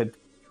Pertwee had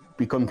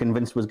become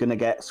convinced was going to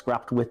get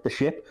scrapped with the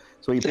ship.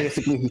 So he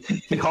basically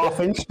he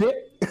half-inched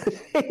it.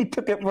 He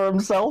took it for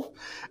himself.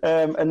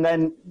 And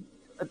then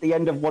at the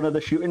end of one of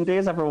the shooting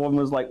days, everyone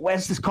was like,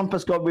 where's this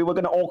compass gone? We were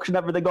going to auction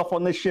everything off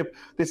on this ship.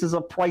 This is a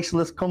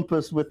priceless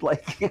compass with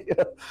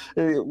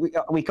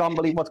we can't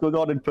believe what's going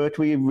on. And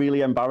Pertwee,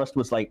 really embarrassed,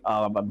 was like,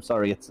 I'm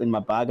sorry, it's in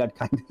my bag. I'd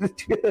kind of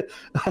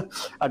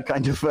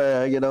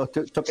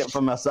took it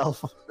for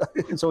myself.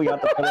 So he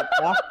had to put it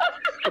back.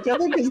 Which I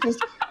think is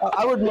just,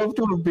 I would love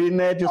to have been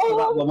there just for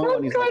that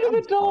moment. That's kind of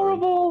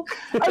adorable.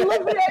 I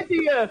love the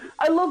idea.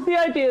 I love the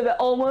idea that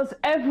almost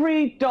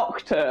every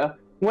doctor,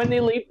 when they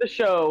leave the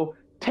show,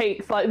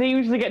 takes they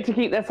usually get to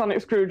keep their sonic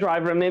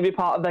screwdriver and maybe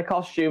part of their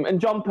costume, and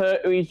John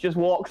Pertwee just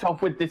walks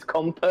off with this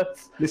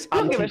compass.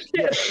 Doesn't give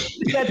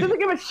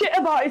a shit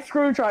about his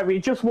screwdriver. He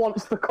just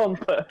wants the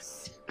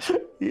compass.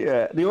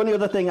 Yeah. The only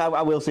other thing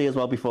I will say as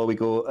well before we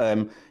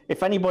go,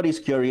 if anybody's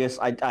curious,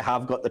 I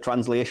have got the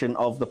translation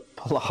of the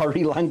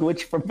Polari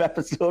language from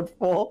episode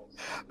 4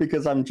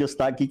 because I'm just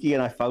that geeky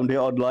and I found it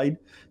online.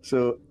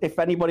 So if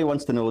anybody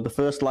wants to know, the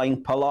first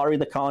line, Polari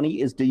the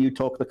Carney, is do you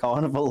talk the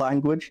carnival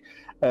language?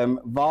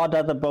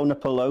 Vada the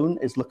Bonapolone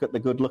is look at the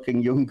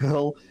good-looking young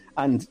girl,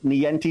 and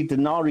Niente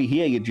Denari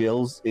here, you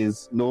Jills,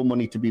 is no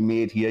money to be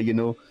made here,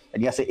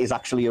 And yes, it is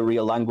actually a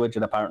real language,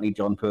 and apparently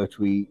John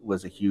Pertwee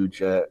was a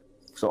huge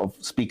sort of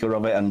speaker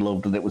of it and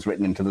loved that it was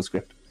written into the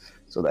script.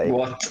 So there you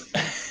go.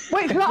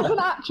 Wait, so that's an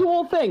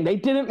actual thing? They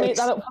didn't make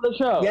that up for the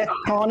show? Yeah,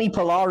 Carney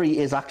Polari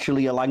is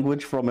actually a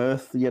language from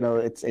Earth.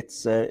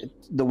 It's the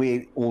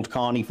way old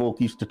Carney folk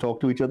used to talk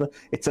to each other.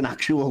 It's an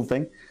actual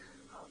thing.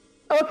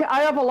 Okay,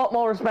 I have a lot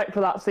more respect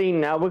for that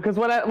scene now, because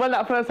when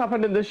that first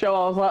happened in the show,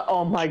 I was like,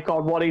 oh my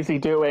god, what is he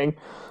doing?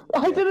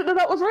 I didn't know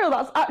that was real.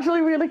 That's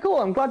actually really cool.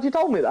 I'm glad you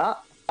told me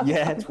that.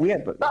 Yeah, it's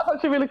weird, but... That's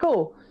actually really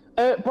cool.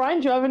 Brian,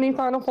 do you have any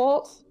final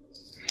thoughts?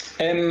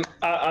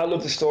 I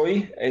love the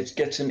story. It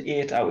gets an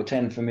 8 out of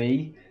 10 for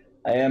me.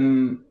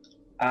 Apart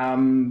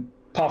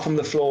from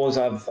the flaws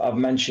I've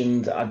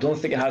mentioned, I don't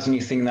think it has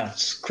anything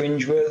that's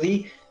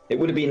cringeworthy. It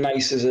would have been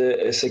nice as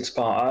a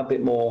 6-parter, a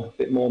bit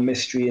more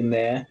mystery in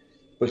there.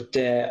 But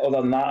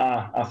other than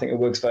that, I think it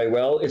works very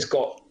well.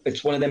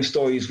 It's one of them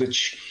stories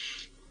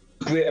which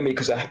great to me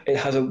because it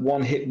has a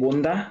one-hit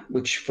wonder,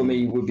 which for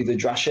me would be the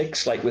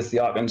Drashigs, like with the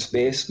Ark in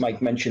Space.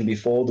 Mike mentioned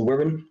before, the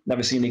Wirren,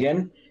 never seen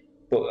again.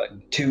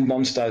 But 2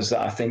 monsters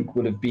that I think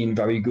would have been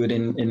very good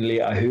in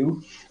later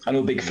Who. I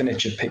know Big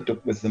Finish have picked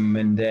up with them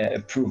and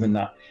have proven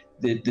that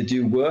they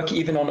do work,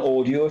 even on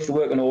audio. If they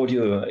work on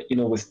audio,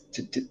 with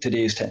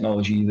today's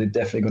technology, they're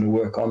definitely going to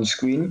work on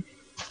screen.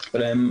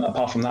 But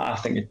apart from that, I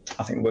think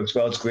it works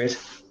well. It's great.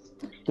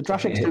 The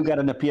Drashigs do get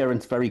an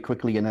appearance very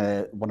quickly in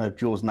one of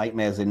Joe's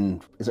nightmares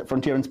is it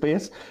Frontier in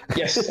Space?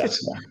 Yes,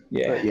 that's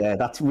yeah. But yeah,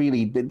 that's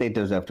really, they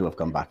deserve to have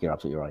come back. You're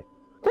absolutely right.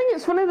 I think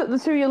it's funny that the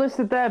 2 you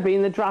listed there,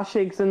 being the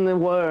Drashigs and the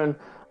Wirren,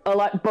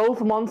 are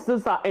both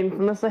monsters that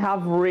infamously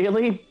have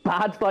really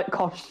bad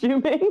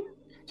costuming.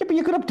 Yeah, but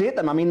you could update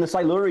them. I mean, the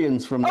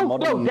Silurians from the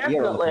modern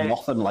era look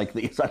nothing like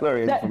the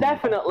Silurians.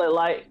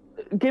 Definitely,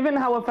 given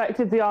how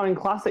effective they are in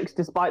classics,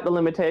 despite the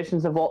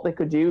limitations of what they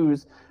could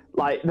use,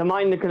 the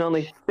mind can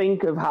only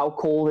think of how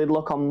cool they'd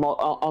look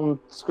on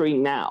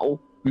screen now.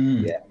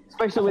 Yeah,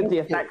 especially with the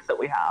effects that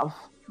we have.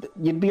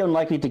 You'd be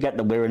unlikely to get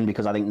the Wirren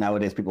because I think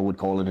nowadays people would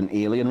call it an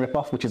Alien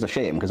ripoff, which is a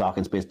shame because Ark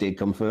in Space did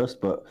come first.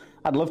 But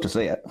I'd love to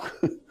see it.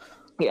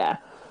 Yeah.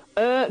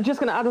 Just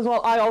going to add as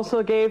well, I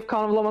also gave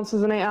Carnival of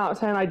Monsters an 8 out of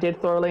 10. I did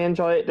thoroughly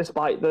enjoy it,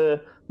 despite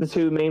the the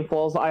two main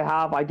flaws that I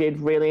have. I did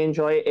really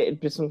enjoy it.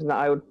 It'd be something that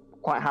I would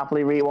quite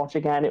happily rewatch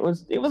again. It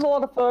was a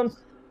lot of fun.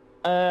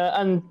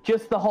 And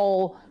just the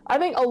whole... I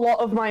think a lot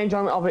of my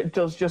enjoyment of it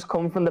does just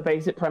come from the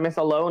basic premise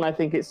alone. I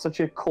think it's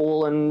such a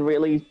cool and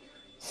really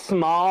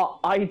smart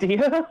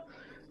idea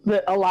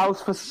that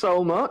allows for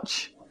so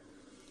much.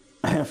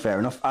 Fair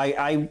enough.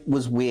 I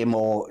was way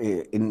more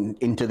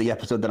into the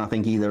episode than I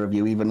think either of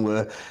you even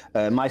were.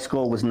 My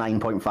score was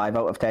 9.5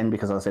 out of 10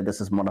 because, as I said,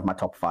 this is one of my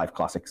top 5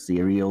 classic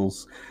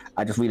serials.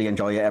 I just really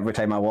enjoy it every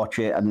time I watch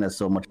it, and there's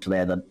so much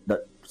there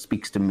that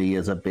speaks to me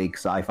as a big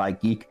sci-fi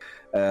geek.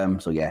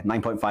 So yeah,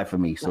 9.5 for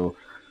me. So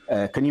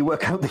can you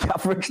work out the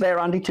average there,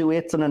 Andy? 2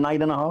 8s and a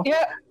 9.5?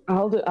 Yeah,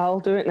 I'll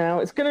do it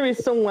now. It's going to be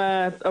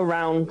somewhere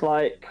around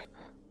like...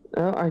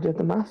 Oh, I did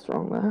the maths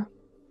wrong there.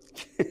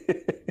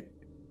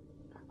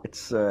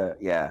 It's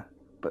yeah,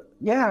 but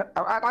yeah,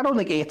 I don't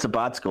think 8's a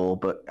bad score,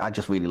 but I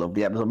just really love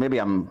the episode. Maybe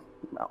I'm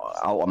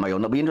out on my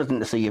own. It'll be interesting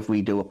to see if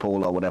we do a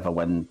poll or whatever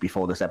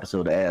before this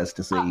episode airs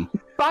to see.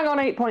 Bang on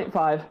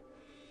 8.5.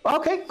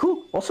 Okay,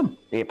 cool, awesome.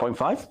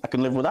 8.5, I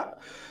can live with that.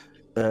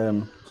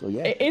 So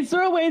yeah. Is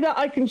there a way that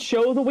I can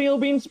show the wheel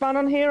being spun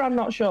on here? I'm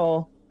not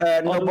sure.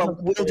 No, well,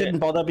 Will didn't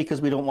bother because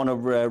we don't want to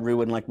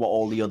ruin like what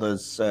all the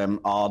others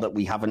are that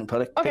we haven't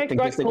picked in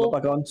case they go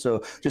back on.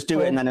 So just do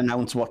it and then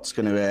announce what's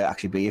going to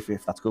actually be if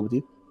that's cool with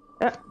you.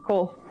 Yeah,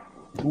 cool.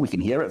 Ooh, we can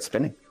hear it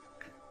spinning.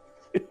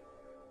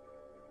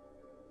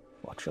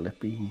 What shall it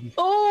be?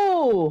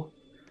 Oh!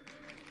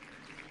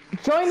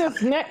 Join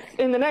us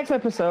in the next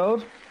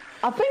episode.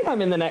 I think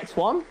I'm in the next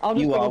one.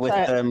 You are with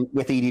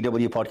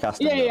EDW Podcast.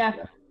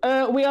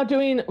 Yeah. We are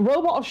doing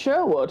Robot of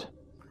Sherwood.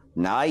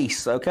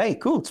 Nice. Okay,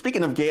 cool.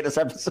 Speaking of Gators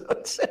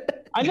episodes.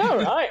 I know,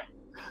 right?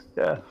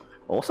 Yeah.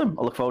 Awesome.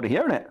 I look forward to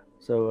hearing it.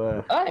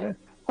 So, all right. Yeah.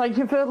 Thank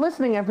you for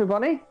listening,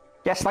 everybody.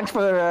 Yes, thanks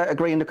for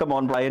agreeing to come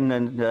on, Brian.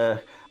 And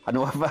I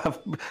know I've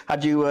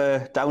had you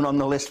down on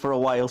the list for a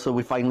while, so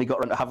we finally got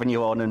around to having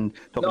you on and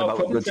talking about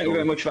good Thank you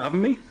very much for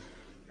having me.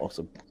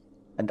 Awesome.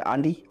 And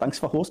Andy, thanks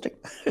for hosting.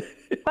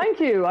 Thank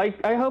you.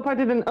 I hope I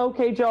did an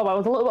okay job. I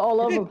was a little bit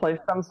all over the place.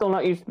 I'm still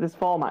not used to this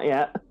format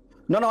yet.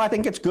 No, I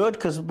think it's good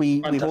because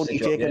we've only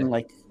taken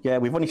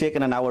we've only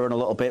taken an hour and a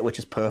little bit, which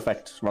is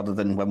perfect, rather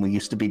than when we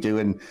used to be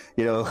doing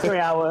 3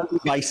 hours.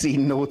 My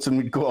scene notes and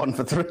we'd go on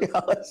for 3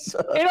 hours. So.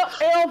 In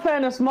all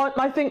fairness,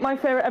 I think my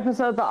favorite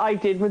episode that I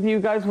did with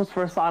you guys was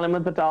for Asylum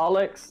of the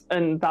Daleks,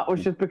 and that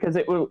was just because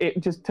it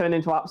just turned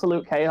into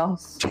absolute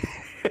chaos.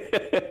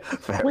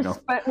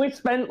 We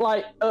spent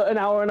like an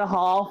hour and a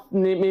half,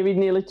 maybe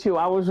nearly 2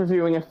 hours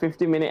reviewing a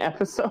 50-minute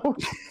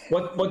episode.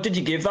 What did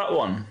you give that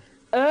one?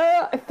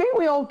 I think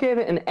we all gave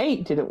it an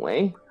 8, didn't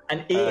we?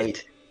 An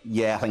 8?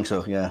 Yeah, I think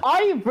so, yeah.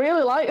 I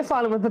really like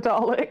Asylum of the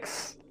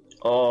Daleks.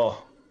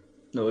 Oh,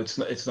 no, it's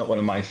not one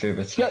of my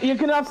favourites. You're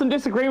going to have some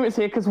disagreements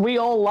here because we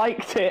all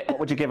liked it. What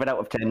would you give it out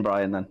of 10,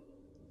 Brian, then?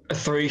 A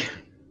 3.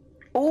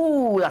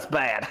 Oh, that's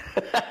bad.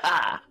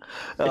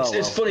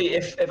 It's funny,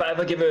 if I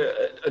ever give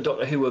a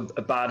Doctor Who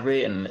a bad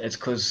rating, it's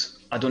because,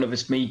 I don't know if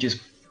it's me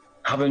just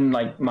having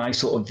like my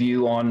sort of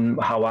view on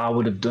how I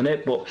would have done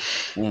it, but...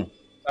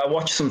 I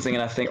watch something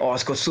and I think,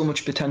 it's got so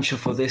much potential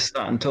for this,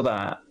 that, and to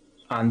that,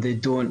 and they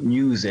don't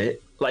use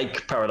it,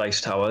 like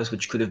Paradise Towers,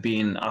 which could have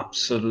been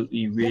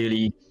absolutely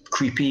really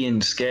creepy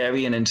and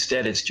scary, and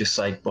instead it's just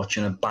like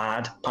watching a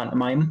bad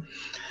pantomime.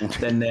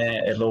 Then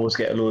it'll always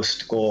get a lower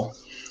score.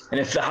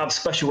 And if they have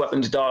Special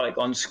Weapons Dalek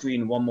on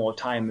screen one more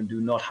time and do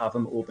not have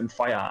them open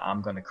fire,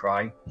 I'm going to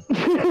cry.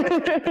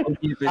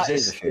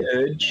 Resist the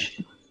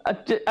urge.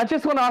 I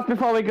just want to ask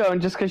before we go,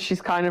 and just because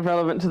she's kind of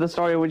relevant to the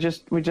story we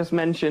just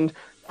mentioned,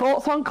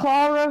 thoughts on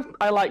Clara?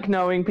 I like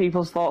knowing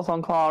people's thoughts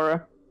on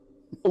Clara.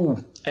 Oh,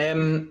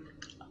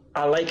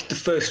 I like the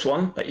first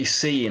one that you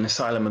see in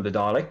Asylum of the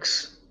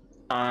Daleks.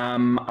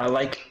 I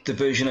like the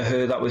version of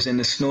her that was in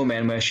The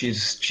Snowman, where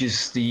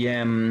she's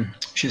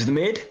the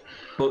maid.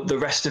 But the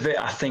rest of it,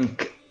 I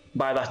think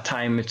by that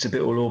time it's a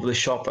bit all over the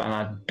shop, and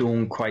I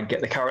don't quite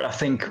get the character. I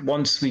think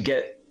once we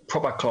get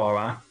proper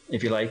Clara,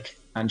 if you like,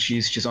 and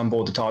she's on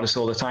board the TARDIS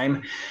all the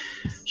time,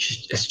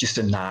 it's just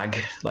a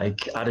nag.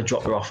 Like, I'd have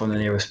dropped her off on the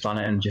nearest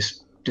planet and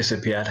just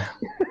disappeared.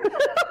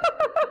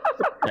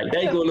 Like,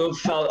 there you go, love.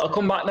 I'll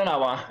come back in an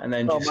hour, and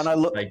then.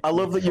 I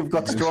love that you've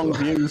got strong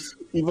views.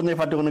 Even if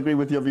I don't agree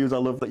with your views, I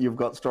love that you've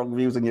got strong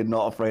views and you're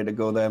not afraid to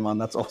go there, man.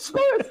 That's awesome.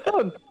 No, it's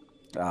fun.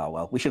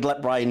 Well, we should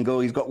let Brian go.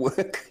 He's got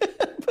work.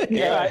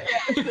 Yeah.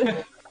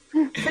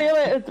 See you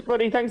later,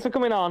 buddy. Thanks for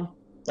coming on.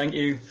 Thank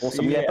you.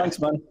 Awesome. Yeah, thanks,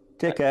 man.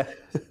 Take care.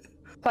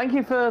 Thank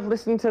you for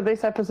listening to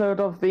this episode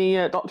of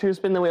the Doctor Who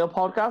Spin the Wheel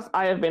podcast.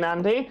 I have been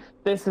Andy.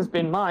 This has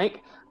been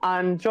Mike.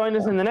 And join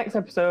us in the next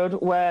episode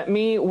where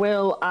me,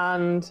 Will,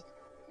 and...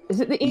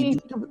 Is it the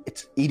EDW?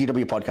 It's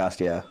EDW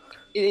podcast, yeah.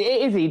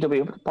 It is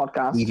EDW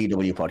podcast.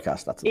 EDW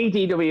podcast, that's it.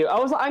 EDW.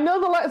 I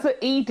know the letters are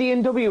E, D,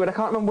 and W, but I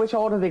can't remember which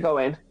order they go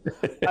in.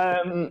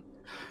 Where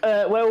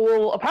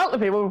we'll apparently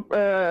be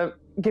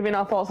giving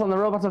our thoughts on the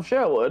Robot of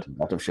Sherwood.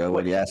 Robot of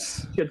Sherwood,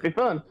 yes. Should be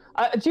fun.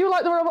 Do you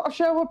like the Robot of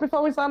Sherwood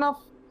before we sign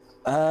off?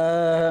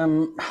 I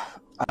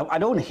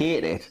don't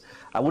hate it.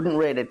 I wouldn't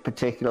rate it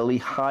particularly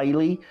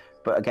highly,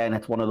 but again,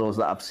 it's one of those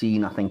that I've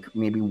seen, I think,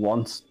 maybe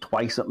once,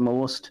 twice at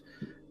most.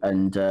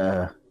 And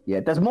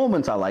there's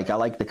moments I like. I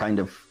like the kind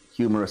of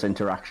humorous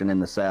interaction in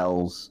the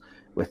cells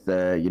with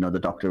the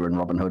Doctor and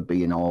Robin Hood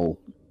being all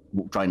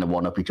trying to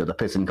one up each other,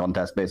 pissing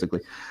contest basically.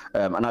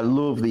 And I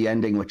love the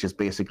ending, which is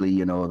basically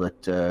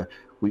that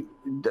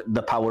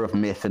the power of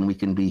myth and we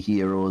can be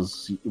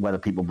heroes whether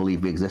people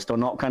believe we exist or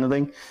not, kind of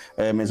thing.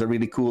 Is a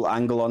really cool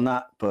angle on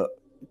that, but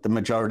the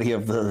majority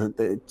of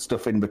the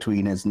stuff in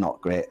between is not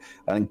great.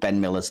 I think Ben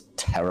Miller's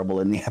terrible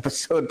in the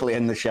episode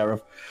playing the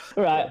sheriff.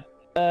 Right.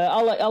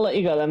 I'll let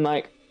you go then,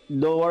 Mike.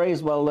 No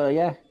worries. Well,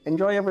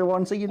 enjoy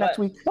everyone. See you next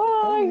week.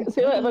 Bye.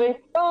 See you later, buddy.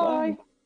 Bye.